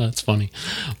 that's funny.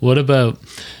 What about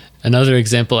another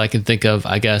example I can think of,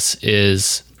 I guess,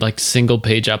 is like single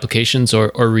page applications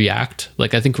or React.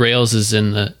 Like I think Rails is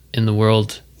in the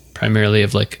world primarily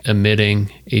of like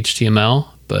emitting HTML,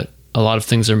 but a lot of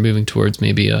things are moving towards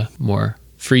maybe a more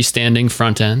freestanding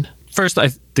front end. First, I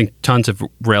think tons of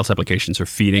Rails applications are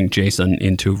feeding JSON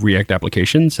into React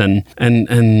applications,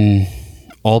 and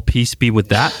all peace be with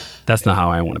that. That's not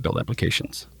how I want to build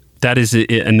applications. That is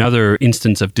another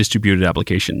instance of distributed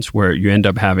applications where you end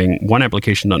up having one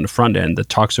application on the front end that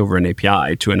talks over an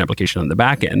API to an application on the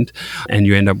back end, and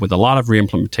you end up with a lot of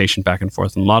reimplementation back and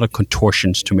forth and a lot of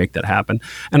contortions to make that happen.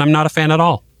 And I'm not a fan at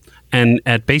all. And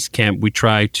at Basecamp, we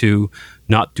try to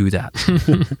not do that.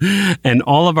 And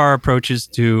all of our approaches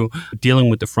to dealing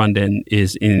with the front end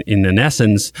is, in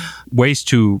essence, ways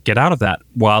to get out of that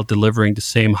while delivering the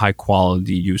same high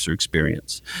quality user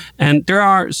experience. And there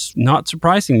are, not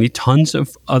surprisingly, tons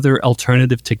of other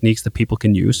alternative techniques that people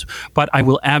can use. But I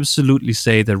will absolutely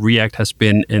say that React has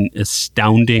been an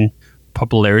astounding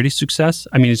popularity success.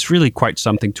 I mean, it's really quite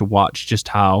something to watch just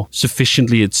how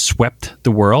sufficiently it swept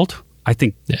the world. I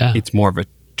think it's more of a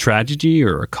tragedy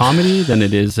or a comedy than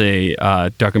it is a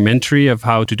documentary of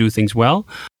how to do things well,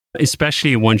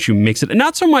 especially once you mix it. And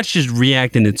not so much just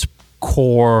React in its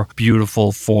core,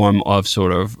 beautiful form of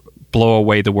sort of blow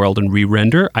away the world and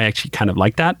re-render. I actually kind of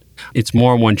like that. It's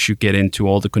more once you get into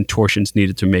all the contortions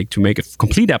needed to make a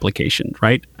complete application,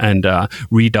 right? And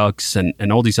Redux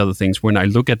and all these other things. When I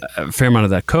look at a fair amount of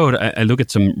that code, I look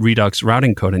at some Redux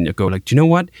routing code and you go like, do you know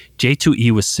what?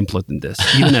 J2E was simpler than this.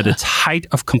 Even at its height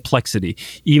of complexity,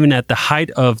 even at the height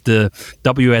of the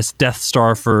WS Death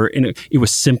Star it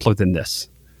was simpler than this.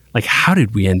 Like, how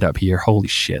did we end up here? Holy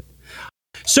shit.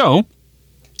 So,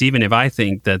 even if I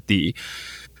think that the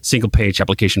single page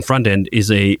application front end is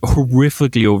a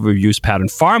horrifically overused pattern,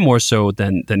 far more so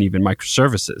than even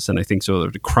microservices. And I think so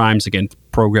the crimes against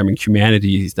programming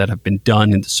humanity that have been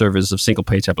done in the service of single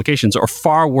page applications are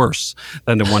far worse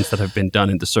than the ones that have been done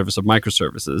in the service of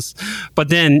microservices. But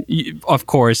then, of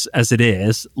course, as it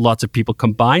is, lots of people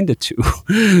combine the two.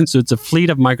 So it's a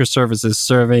fleet of microservices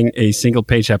serving a single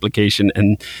page application.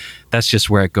 And that's just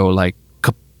where I go like,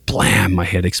 blam, my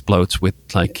head explodes with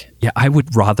like, yeah, I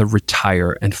would rather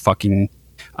retire and fucking,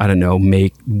 I don't know,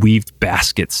 make weaved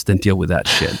baskets than deal with that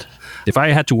shit. If I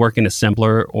had to work in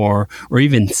assembler or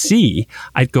even C,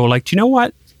 I'd go like, do you know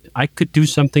what? I could do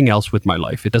something else with my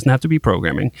life. It doesn't have to be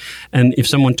programming. And if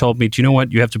someone told me, do you know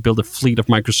what? You have to build a fleet of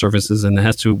microservices and it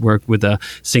has to work with a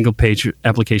single page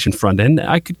application front end,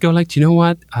 I could go like, do you know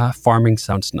what? Farming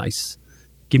sounds nice.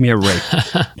 Give me a rake.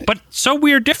 But so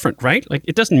we're different, right? Like,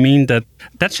 it doesn't mean that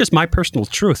that's just my personal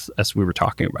truth, as we were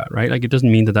talking about, right? Like, it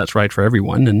doesn't mean that that's right for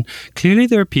everyone. And clearly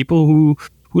there are people who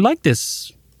like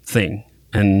this thing,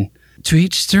 and to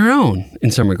each their own in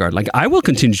some regard. Like, I will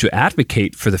continue to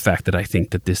advocate for the fact that I think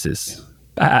that this is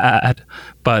bad,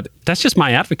 but that's just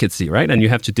my advocacy, right? And you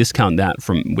have to discount that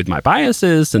with my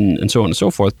biases and so on and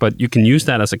so forth. But you can use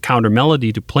that as a counter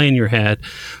melody to play in your head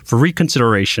for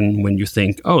reconsideration when you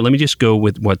think, oh, let me just go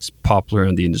with what's popular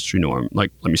in the industry norm.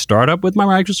 Like, let me start up with my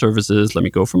microservices. Let me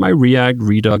go for my React,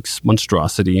 Redux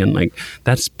monstrosity, and like,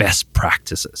 that's best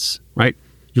practices, right?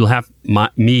 You'll have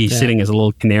me sitting as a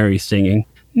little canary singing,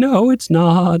 no, it's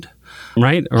not,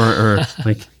 right? Or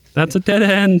like, that's a dead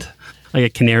end. Like a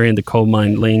canary in the coal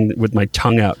mine laying with my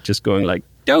tongue out, just going like,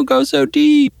 don't go so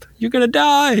deep. You're going to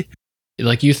die.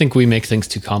 Like, you think we make things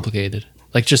too complicated,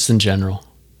 like just in general.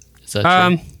 Is that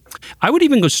true? I would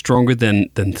even go stronger than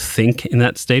think in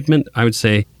that statement. I would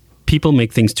say people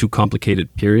make things too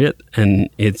complicated, period. And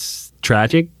it's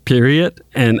tragic, period.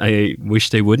 And I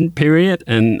wish they wouldn't, period.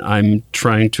 And I'm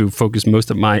trying to focus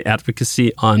most of my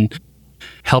advocacy on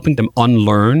helping them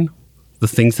unlearn the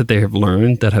things that they have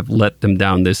learned that have led them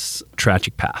down this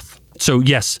tragic path. So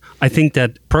yes, I think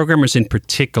that programmers in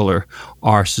particular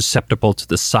are susceptible to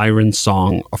the siren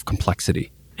song of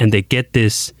complexity. And they get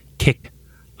this kick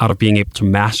out of being able to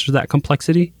master that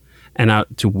complexity. and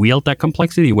out to wield that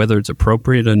complexity, whether it's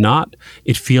appropriate or not,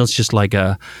 it feels just like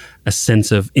a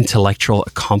sense of intellectual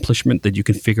accomplishment that you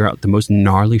can figure out the most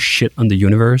gnarly shit on the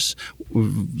universe,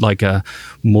 like a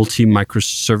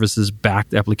multi-microservices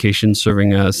backed application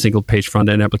serving a single page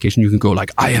front-end application. You can go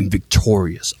like, I am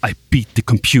victorious. I beat the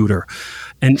computer.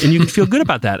 And you can feel good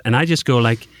about that. And I just go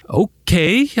like,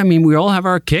 okay, I mean, we all have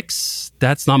our kicks.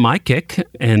 That's not my kick.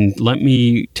 And let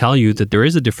me tell you that there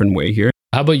is a different way here.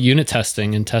 How about unit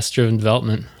testing and test-driven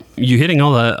development? You're hitting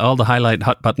all the highlight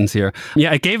hot buttons here.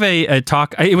 Yeah, I gave a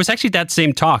talk. It was actually that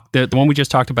same talk, the one we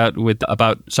just talked about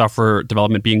about software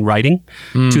development being writing,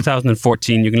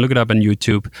 2014. You can look it up on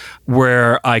YouTube,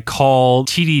 where I call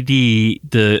TDD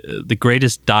the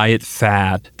greatest diet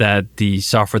fad that the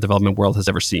software development world has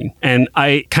ever seen. And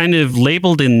I kind of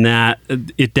labeled in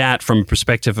that from a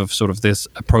perspective of sort of this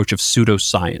approach of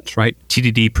pseudoscience, right?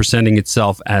 TDD presenting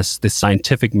itself as this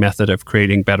scientific method of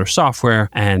creating better software,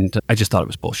 and I just thought it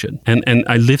was bullshit. And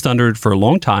I lived under it for a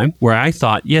long time, where I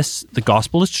thought, yes, the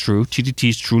gospel is true. TDD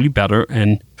is truly better.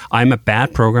 And I'm a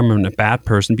bad programmer and a bad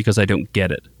person because I don't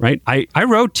get it, right? I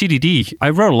wrote TDD.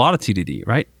 I wrote a lot of TDD,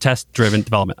 right? Test-driven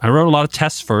development. I wrote a lot of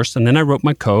tests first, and then I wrote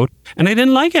my code, and I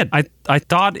didn't like it. I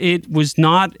thought it was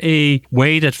not a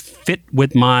way that fit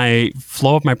with my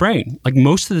flow of my brain. Like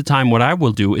most of the time, what I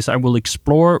will do is I will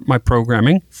explore my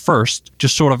programming first,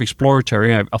 just sort of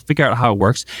exploratory. I'll figure out how it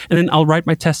works, and then I'll write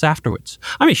my tests afterwards.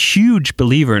 I'm a huge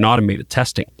believer in automated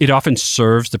testing. It often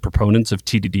serves the proponents of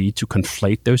TDD to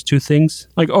conflate those two things.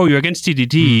 Like, oh, you're against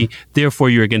TDD, therefore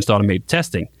you're against automated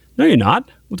testing. No, you're not.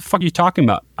 What the fuck are you talking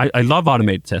about? I love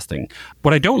automated testing.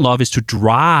 What I don't love is to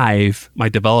drive my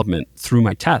development through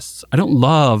my tests. I don't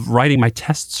love writing my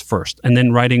tests first and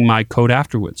then writing my code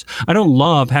afterwards. I don't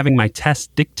love having my tests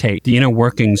dictate the inner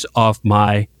workings of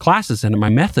my classes and my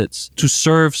methods to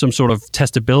serve some sort of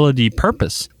testability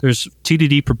purpose. There's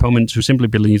TDD proponents who simply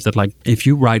believe that, like, if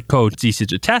you write code, it's easy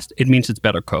to test, it means it's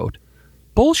better code.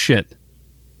 Bullshit.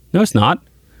 No, it's not.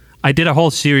 I did a whole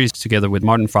series together with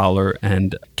Martin Fowler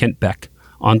and Kent Beck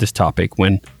on this topic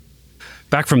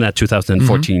back from that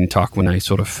 2014 talk when I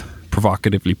sort of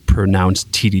provocatively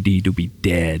pronounced TDD to be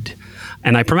dead.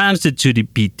 And I pronounced it to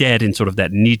be dead in sort of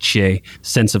that Nietzsche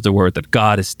sense of the word, that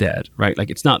God is dead, right? Like,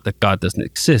 it's not that God doesn't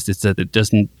exist, it's that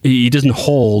he doesn't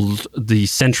hold the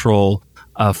central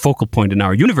focal point in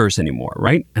our universe anymore,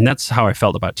 right? And that's how I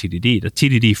felt about TDD. The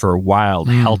TDD for a while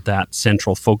held that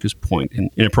central focus point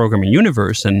in a programming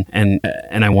universe, and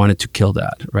I wanted to kill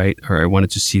that, right? Or I wanted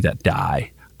to see that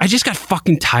die. I just got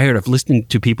fucking tired of listening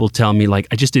to people tell me, like,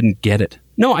 I just didn't get it.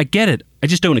 No, I get it. I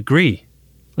just don't agree.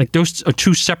 Like, those are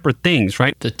two separate things,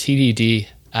 right? The TDD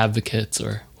advocates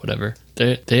or whatever,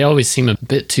 they always seem a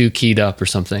bit too keyed up or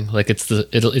something. Like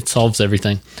it solves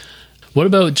everything. What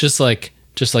about just like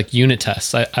unit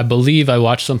tests? I believe I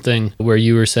watched something where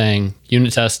you were saying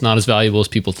unit tests not as valuable as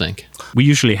people think. We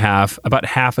usually have about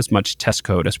half as much test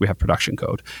code as we have production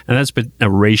code. And that's been a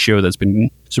ratio that's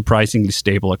been surprisingly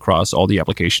stable across all the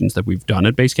applications that we've done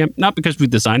at Basecamp. Not because we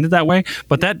designed it that way,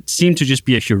 but that seemed to just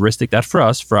be a heuristic that for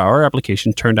us, for our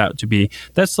application, turned out to be,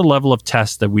 that's the level of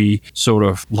test that we sort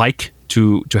of like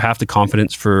to have the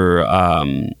confidence for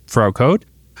our code.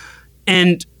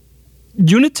 And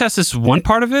unit test is one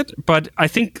part of it, but I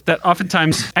think that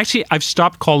oftentimes, actually, I've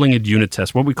stopped calling it unit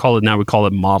tests. What we call it now, we call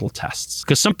it model tests,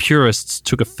 because some purists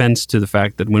took offense to the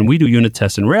fact that when we do unit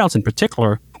tests in Rails in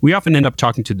particular, we often end up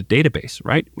talking to the database,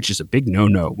 right? Which is a big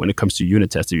no-no when it comes to unit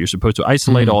testing. You're supposed to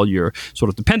isolate all your sort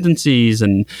of dependencies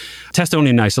and test only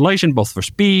in isolation, both for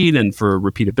speed and for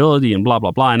repeatability and blah,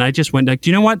 blah, blah. And I just went like, do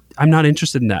you know what? I'm not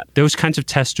interested in that. Those kinds of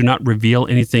tests do not reveal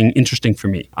anything interesting for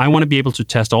me. I want to be able to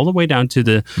test all the way down to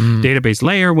the database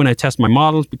layer when I test my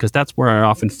models, because that's where I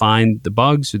often find the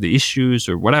bugs or the issues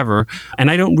or whatever. And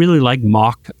I don't really like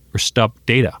mock or stub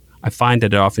data. I find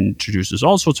that it often introduces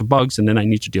all sorts of bugs, and then I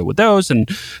need to deal with those, and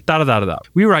da-da-da-da-da.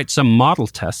 We write some model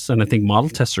tests, and I think model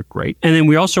tests are great. And then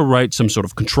we also write some sort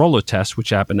of controller tests,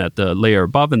 which happen at the layer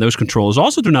above, and those controllers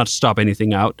also do not stop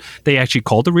anything out. They actually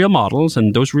call the real models,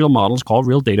 and those real models call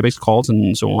real database calls,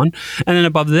 and so on. And then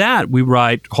above that, we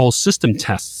write whole system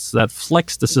tests that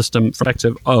flex the system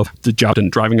perspective of the job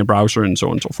and driving a browser and so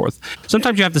on and so forth.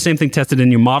 Sometimes you have the same thing tested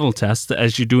in your model test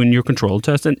as you do in your control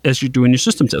test and as you do in your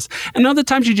system test. And other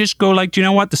times you just go like, do you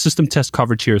know what? The system test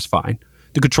coverage here is fine.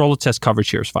 The controller test coverage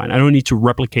here is fine. I don't need to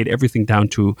replicate everything down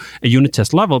to a unit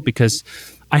test level because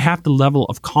I have the level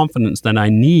of confidence that I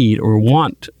need or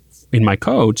want in my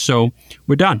code. So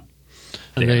we're done.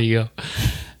 There you go.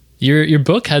 Your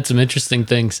book had some interesting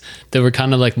things that were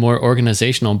kind of like more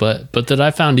organizational, but that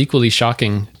I found equally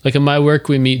shocking. Like in my work,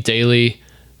 we meet daily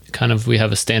kind of we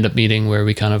have a stand-up meeting where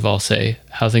we kind of all say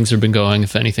how things have been going,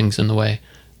 if anything's in the way.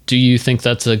 Do you think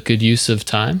that's a good use of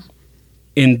time?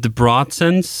 In the broad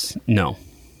sense, no.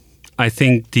 I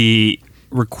think the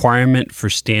requirement for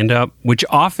stand-up, which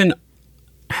often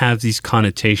have these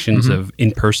connotations of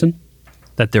in-person,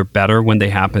 that they're better when they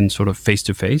happen sort of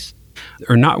face-to-face,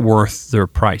 are not worth their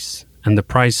price. And the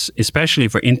price, especially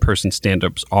for in-person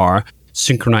stand-ups, are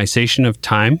synchronization of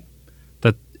time,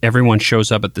 that everyone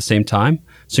shows up at the same time,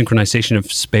 synchronization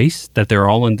of space, that they're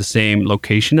all in the same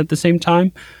location at the same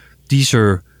time. These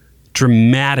are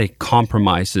dramatic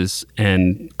compromises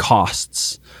and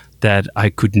costs that I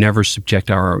could never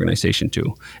subject our organization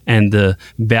to. And the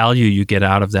value you get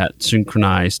out of that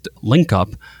synchronized link up,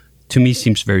 to me,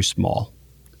 seems very small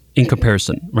in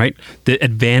comparison, right? The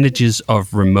advantages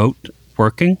of remote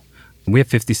working, we have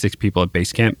 56 people at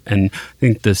Basecamp, and I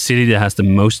think the city that has the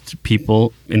most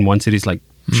people in one city is like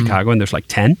Chicago, and there's like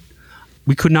 10.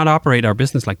 We could not operate our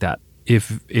business like that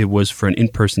if it was for an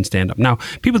in-person stand-up. Now,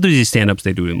 people do these stand-ups,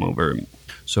 they do them over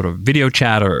sort of video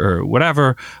chat or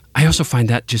whatever. I also find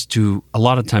that just to a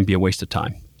lot of time be a waste of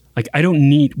time. Like we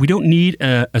don't need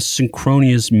a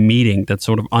synchronous meeting that's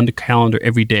sort of on the calendar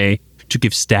every day to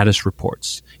give status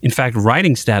reports. In fact,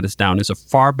 writing status down is a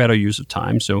far better use of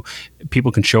time. So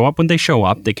people can show up when they show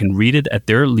up. They can read it at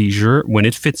their leisure when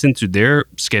it fits into their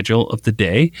schedule of the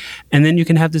day. And then you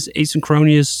can have this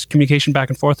asynchronous communication back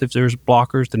and forth if there's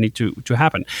blockers that need to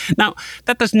happen. Now,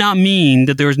 that does not mean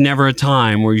that there's never a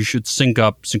time where you should sync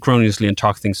up synchronously and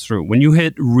talk things through. When you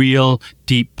hit real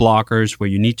deep blockers where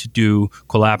you need to do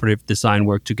collaborative design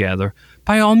work together,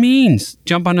 by all means,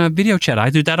 jump on a video chat. I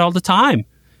do that all the time.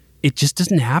 It just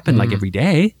doesn't happen like every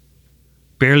day.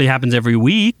 Barely happens every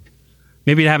week.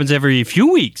 Maybe it happens every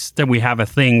few weeks that we have a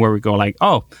thing where we go like,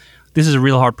 oh, this is a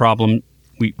real hard problem.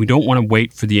 We don't want to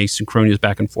wait for the asynchronous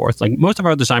back and forth. Like most of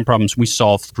our design problems we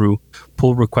solve through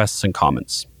pull requests and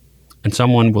comments. And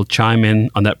someone will chime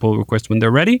in on that pull request when they're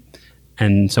ready.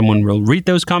 And someone will read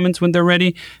those comments when they're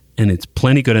ready. And it's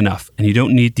plenty good enough. And you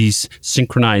don't need these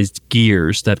synchronized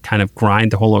gears that kind of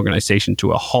grind the whole organization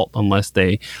to a halt unless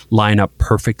they line up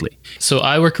perfectly. So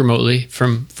I work remotely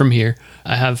from here.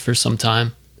 I have for some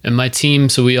time. And my team,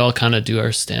 so we all kind of do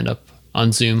our stand-up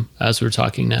on Zoom as we're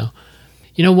talking now.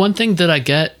 You know, one thing that I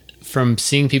get from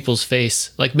seeing people's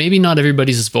face, like maybe not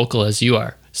everybody's as vocal as you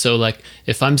are. So like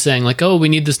if I'm saying like, oh, we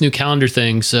need this new calendar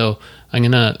thing, so I'm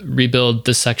going to rebuild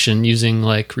this section using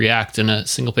like React in a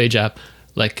single page app,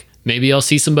 like maybe I'll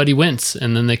see somebody wince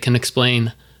and then they can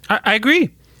explain. I agree.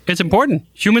 It's important.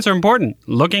 Humans are important.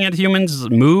 Looking at humans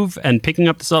move and picking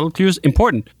up the subtle cues,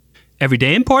 important. Every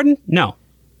day important? No.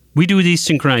 We do these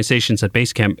synchronizations at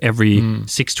Basecamp every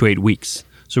 6 to 8 weeks.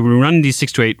 So we run these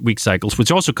 6 to 8 week cycles,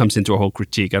 which also comes into a whole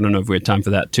critique. I don't know if we have time for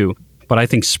that too. But I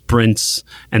think sprints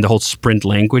and the whole sprint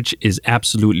language is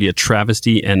absolutely a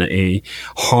travesty and a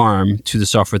harm to the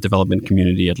software development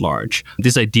community at large.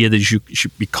 This idea that you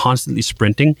should be constantly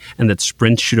sprinting and that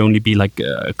sprints should only be like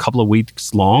a couple of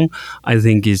weeks long, I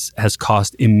think has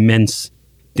caused immense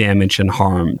damage and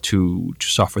harm to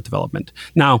software development.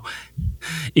 Now,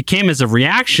 it came as a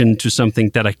reaction to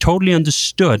something that I totally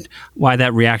understood why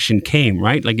that reaction came,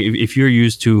 right? Like if you're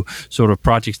used to sort of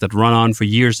projects that run on for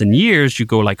years and years, you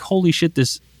go like, holy shit,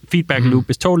 this feedback loop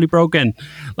is totally broken.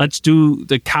 Let's do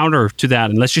the counter to that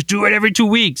and let's just do it every 2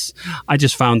 weeks. I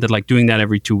just found that like doing that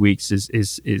every 2 weeks is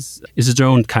its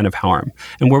own kind of harm.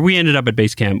 And where we ended up at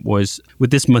Basecamp was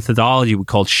with this methodology we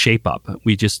called Shape Up.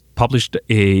 We just published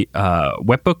a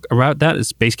webbook around that.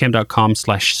 It's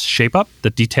basecamp.com/shapeup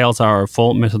that details our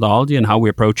full methodology and how we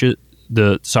approach it,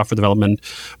 the software development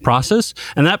process.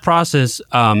 And that process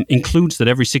includes that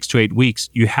every 6 to 8 weeks,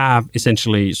 you have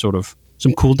essentially sort of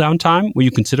some cool down time where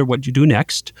you consider what you do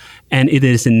next. And it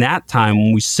is in that time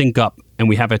when we sync up and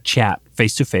we have a chat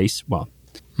face to face, well,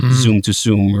 Zoom to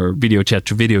Zoom or video chat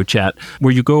to video chat,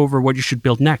 where you go over what you should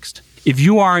build next. If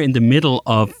you are in the middle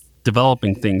of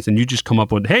developing things and you just come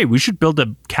up with, hey, we should build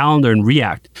a calendar in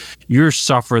React, your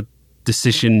software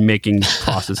decision-making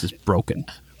process is broken,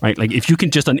 right? Like if you can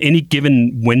just on any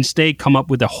given Wednesday come up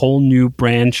with a whole new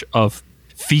branch of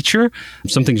feature,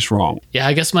 something's wrong. Yeah,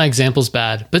 I guess my example's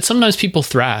bad, but sometimes people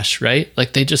thrash, right?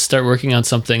 Like they just start working on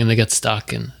something and they get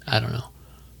stuck and I don't know.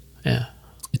 Yeah.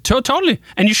 Totally.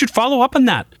 And you should follow up on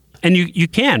that. And you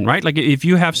can, right? Like if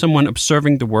you have someone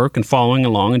observing the work and following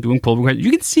along and doing pull requests,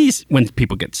 you can see when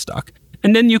people get stuck.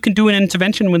 And then you can do an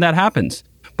intervention when that happens.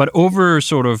 But over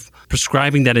sort of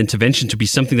prescribing that intervention to be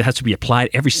something that has to be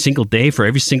applied every single day for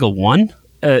every single one,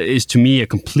 is to me a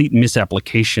complete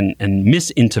misapplication and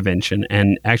misintervention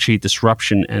and actually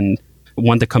disruption, and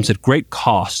one that comes at great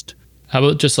cost How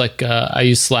about just like I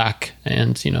use Slack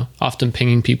and, often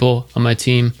pinging people on my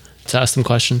team to ask them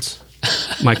questions.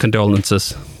 My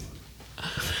condolences.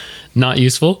 Not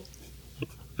useful?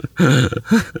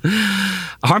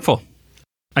 Harmful.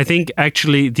 I think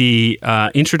actually the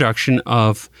introduction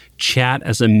of chat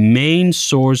as a main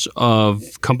source of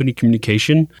company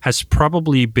communication has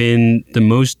probably been the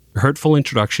most hurtful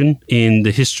introduction in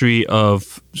the history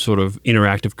of sort of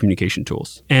interactive communication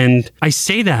tools. And I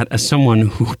say that as someone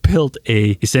who built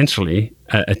essentially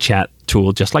a chat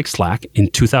tool just like Slack in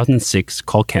 2006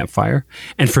 called Campfire.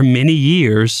 And for many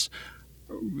years,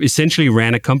 essentially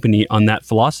ran a company on that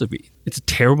philosophy. It's a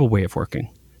terrible way of working.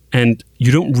 And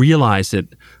you don't realize it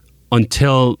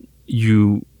until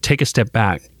you take a step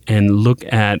back and look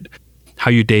at how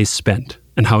your day's spent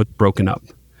and how it's broken up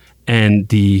and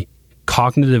the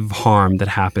cognitive harm that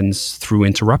happens through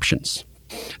interruptions.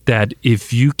 That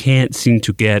if you can't seem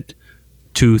to get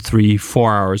 2, 3,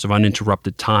 4 hours of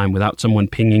uninterrupted time without someone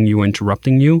pinging you or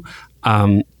interrupting you,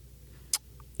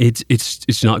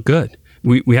 it's not good.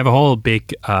 We have a whole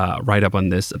big write-up on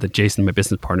this that Jason, my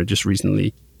business partner, just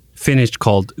recently finished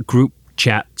called Group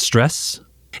Chat Stress.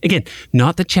 Again,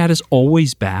 not that chat is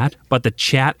always bad, but the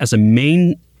chat as a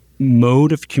main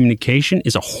mode of communication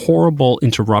is a horrible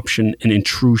interruption and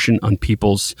intrusion on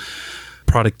people's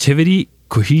productivity,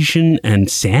 cohesion, and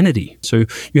sanity. So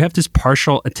you have this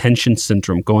partial attention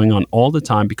syndrome going on all the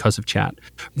time because of chat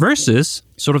versus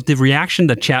sort of the reaction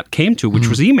that chat came to, which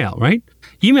was email, right?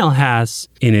 Email has,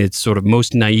 in its sort of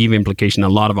most naive implication, a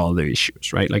lot of other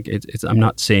issues, right? Like, I'm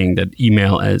not saying that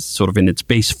email as sort of in its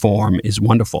base form is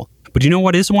wonderful. But you know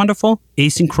what is wonderful?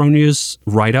 Asynchronous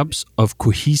write-ups of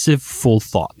cohesive, full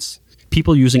thoughts.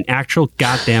 People using actual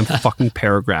goddamn fucking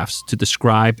paragraphs to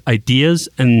describe ideas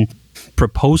and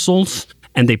proposals,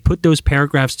 and they put those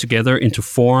paragraphs together into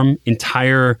form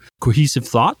entire cohesive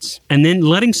thoughts, and then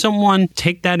letting someone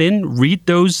take that in, read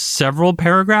those several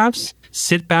paragraphs,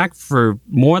 sit back for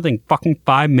more than fucking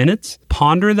 5 minutes,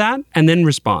 ponder that, and then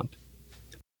respond.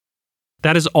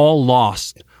 That is all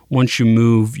lost once you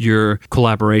move your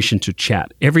collaboration to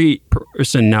chat. Every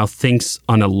person now thinks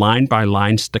on a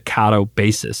line-by-line staccato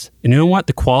basis. And you know what?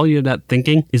 The quality of that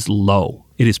thinking is low.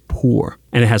 It is poor.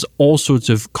 And it has all sorts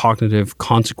of cognitive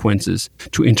consequences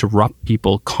to interrupt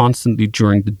people constantly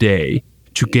during the day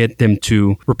to get them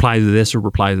to reply to this or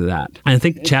reply to that. And I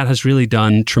think chat has really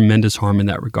done tremendous harm in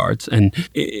that regards. And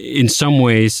in some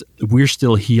ways, we're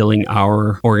still healing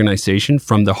our organization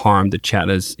from the harm that chat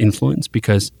has influenced,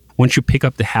 because once you pick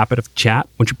up the habit of chat,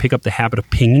 once you pick up the habit of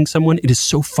pinging someone, it is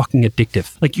so fucking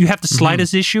addictive. Like, you have the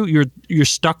slightest issue, you're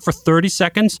stuck for 30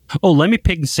 seconds. Oh, let me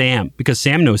ping Sam because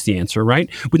Sam knows the answer, right?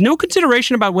 With no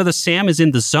consideration about whether Sam is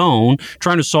in the zone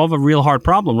trying to solve a real hard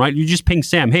problem, right? You just ping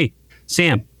Sam. Hey,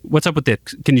 Sam, what's up with this?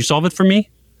 Can you solve it for me?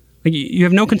 Like, you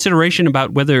have no consideration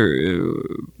about whether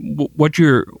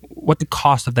what the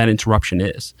cost of that interruption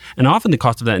is. And often the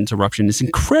cost of that interruption is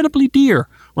incredibly dear,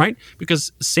 right?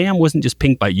 Because Sam wasn't just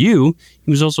pinged by you.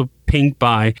 He was also pinged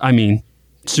by,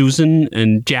 Susan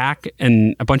and Jack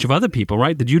and a bunch of other people,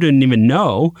 right? That you didn't even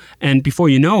know. And before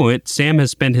you know it, Sam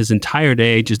has spent his entire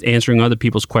day just answering other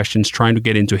people's questions, trying to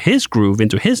get into his groove,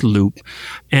 into his loop.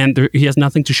 And he has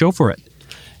nothing to show for it.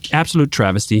 Absolute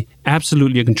travesty,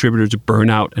 absolutely a contributor to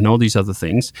burnout and all these other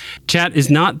things. Chat is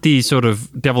not the sort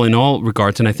of devil in all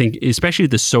regards, and I think especially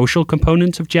the social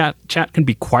components of chat can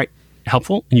be quite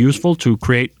helpful and useful to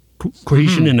create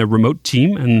cohesion in a remote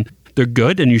team, and they're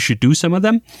good, and you should do some of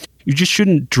them. You just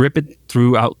shouldn't drip it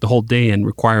throughout the whole day and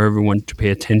require everyone to pay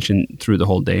attention through the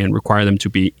whole day and require them to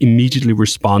be immediately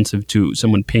responsive to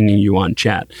someone pinging you on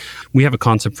chat. We have a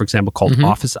concept, for example, called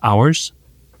office hours.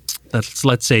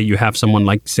 Let's say you have someone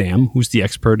like Sam, who's the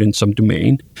expert in some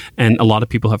domain, and a lot of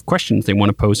people have questions they want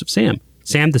to pose of Sam.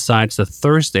 Sam decides that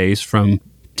Thursdays from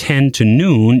 10 to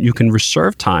noon, you can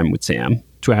reserve time with Sam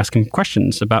to ask him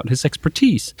questions about his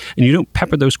expertise. And you don't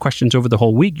pepper those questions over the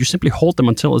whole week. You simply hold them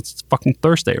until it's fucking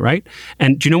Thursday, right?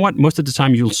 And do you know what? Most of the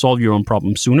time, you'll solve your own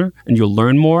problem sooner, and you'll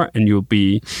learn more, and you'll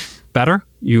be better.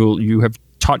 You have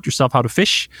taught yourself how to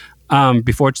fish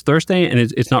before it's Thursday and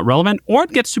it's not relevant, or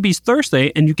it gets to be Thursday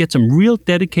and you get some real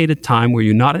dedicated time where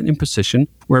you're not in imposition,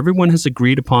 where everyone has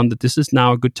agreed upon that this is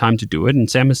now a good time to do it, and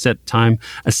Sam has set time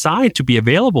aside to be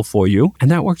available for you,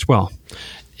 and that works well.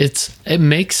 It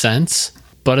makes sense,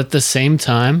 but at the same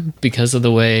time, because of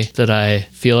the way that I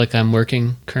feel like I'm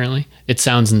working currently, it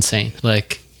sounds insane.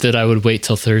 Like, that I would wait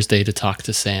till Thursday to talk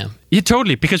to Sam. Yeah,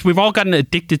 totally. Because we've all gotten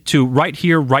addicted to right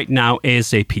here, right now,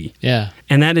 ASAP. Yeah.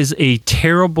 And that is a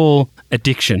terrible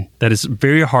addiction that is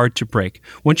very hard to break.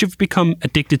 Once you've become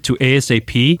addicted to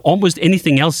ASAP, almost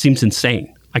anything else seems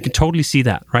insane. I can totally see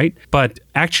that, right? But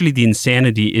actually the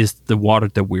insanity is the water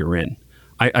that we're in.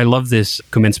 I love this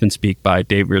commencement speak by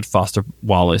David Foster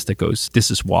Wallace that goes,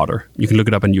 "This is water." You can look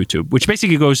it up on YouTube, which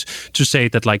basically goes to say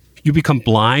that like you become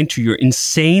blind to your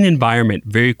insane environment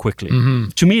very quickly.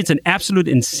 To me, it's an absolute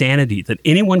insanity that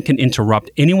anyone can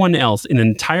interrupt anyone else in an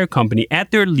entire company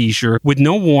at their leisure with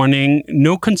no warning,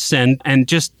 no consent, and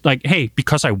just like, hey,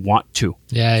 because I want to.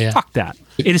 Yeah. Fuck that.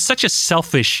 It is such a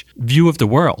selfish view of the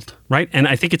world, right? And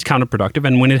I think it's counterproductive.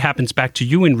 And when it happens back to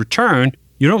you in return,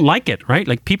 you don't like it, right?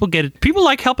 Like people get it. People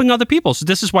like helping other people. So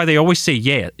this is why they always say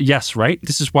yes, right?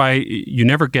 This is why you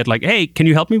never get like, hey, can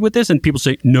you help me with this? And people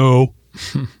say, no.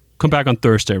 Come back on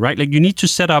Thursday, right? Like you need to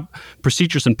set up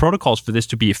procedures and protocols for this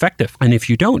to be effective. And if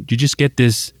you don't, you just get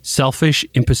this selfish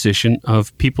imposition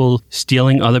of people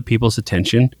stealing other people's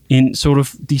attention in sort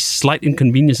of these slight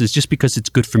inconveniences just because it's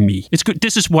good for me. It's good.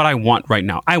 This is what I want right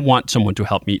now. I want someone to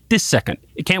help me this second.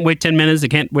 It can't wait 10 minutes. It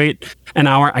can't wait an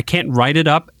hour. I can't write it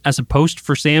up as a post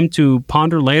for Sam to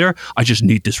ponder later. I just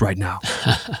need this right now.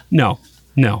 No.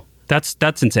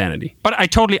 That's insanity. But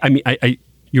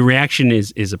your reaction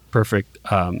is a perfect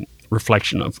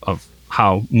reflection of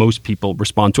how most people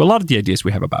respond to a lot of the ideas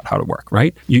we have about how to work,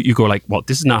 right? You go like, well,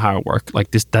 this is not how I work.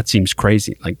 Like that seems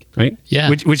crazy, like, right? Yeah.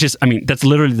 Which is, that's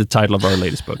literally the title of our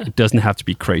latest book. It doesn't have to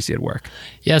be crazy at work.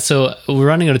 Yeah, so we're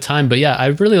running out of time, but yeah, I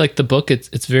really like the book.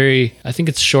 It's very, I think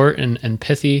it's short and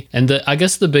pithy. And I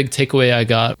guess the big takeaway I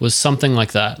got was something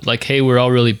like that. Like, hey, we're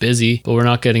all really busy, but we're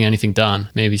not getting anything done.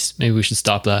 Maybe we should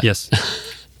stop that. Yes.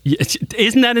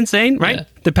 Isn't that insane, right? Yeah.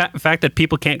 The fact that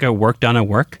people can't get work done at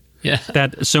work. Yeah.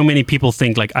 That so many people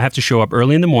think like I have to show up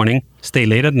early in the morning, stay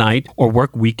late at night, or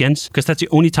work weekends because that's the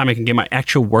only time I can get my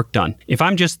actual work done. If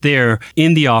I'm just there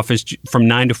in the office from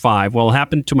 9 to 5, what will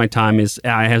happen to my time is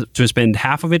I have to spend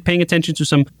half of it paying attention to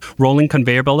some rolling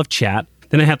conveyor belt of chat.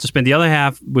 Then I have to spend the other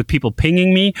half with people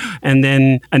pinging me, and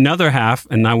then another half,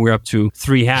 and now we're up to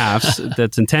 3 halves,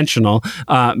 that's intentional,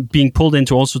 being pulled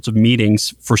into all sorts of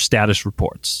meetings for status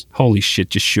reports. Holy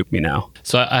shit, just shoot me now.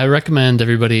 So I recommend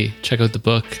everybody check out the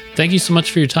book. Thank you so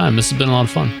much for your time. This has been a lot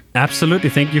of fun. Absolutely.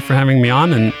 Thank you for having me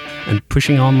on and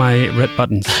pushing all my red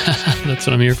buttons. That's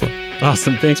what I'm here for.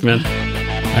 Awesome. Thanks, man.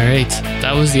 All right.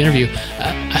 That was the interview.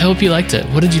 I hope you liked it.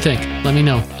 What did you think? Let me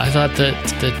know. I thought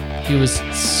that he was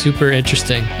super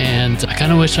interesting, and I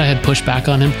kind of wish I had pushed back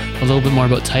on him a little bit more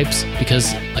about types,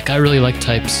 because like I really like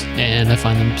types and I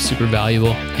find them super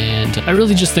valuable, and I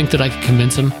really just think that I could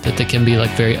convince him that they can be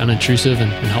like very unintrusive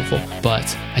and helpful.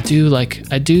 But I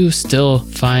do still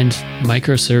find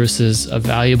microservices a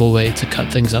valuable way to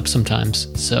cut things up sometimes.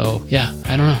 So yeah,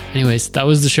 I don't know. Anyways, that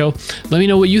was the show. Let me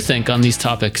know what you think on these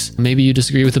topics. Maybe you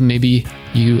disagree with them, maybe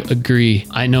you agree.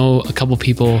 I know a couple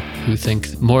people who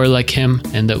think more like him,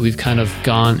 and that we've kind of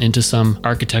gone into some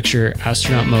architecture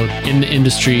astronaut mode in the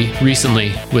industry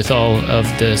recently with all of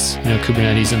this,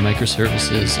 Kubernetes and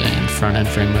microservices and front-end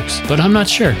frameworks. But I'm not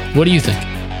sure. What do you think?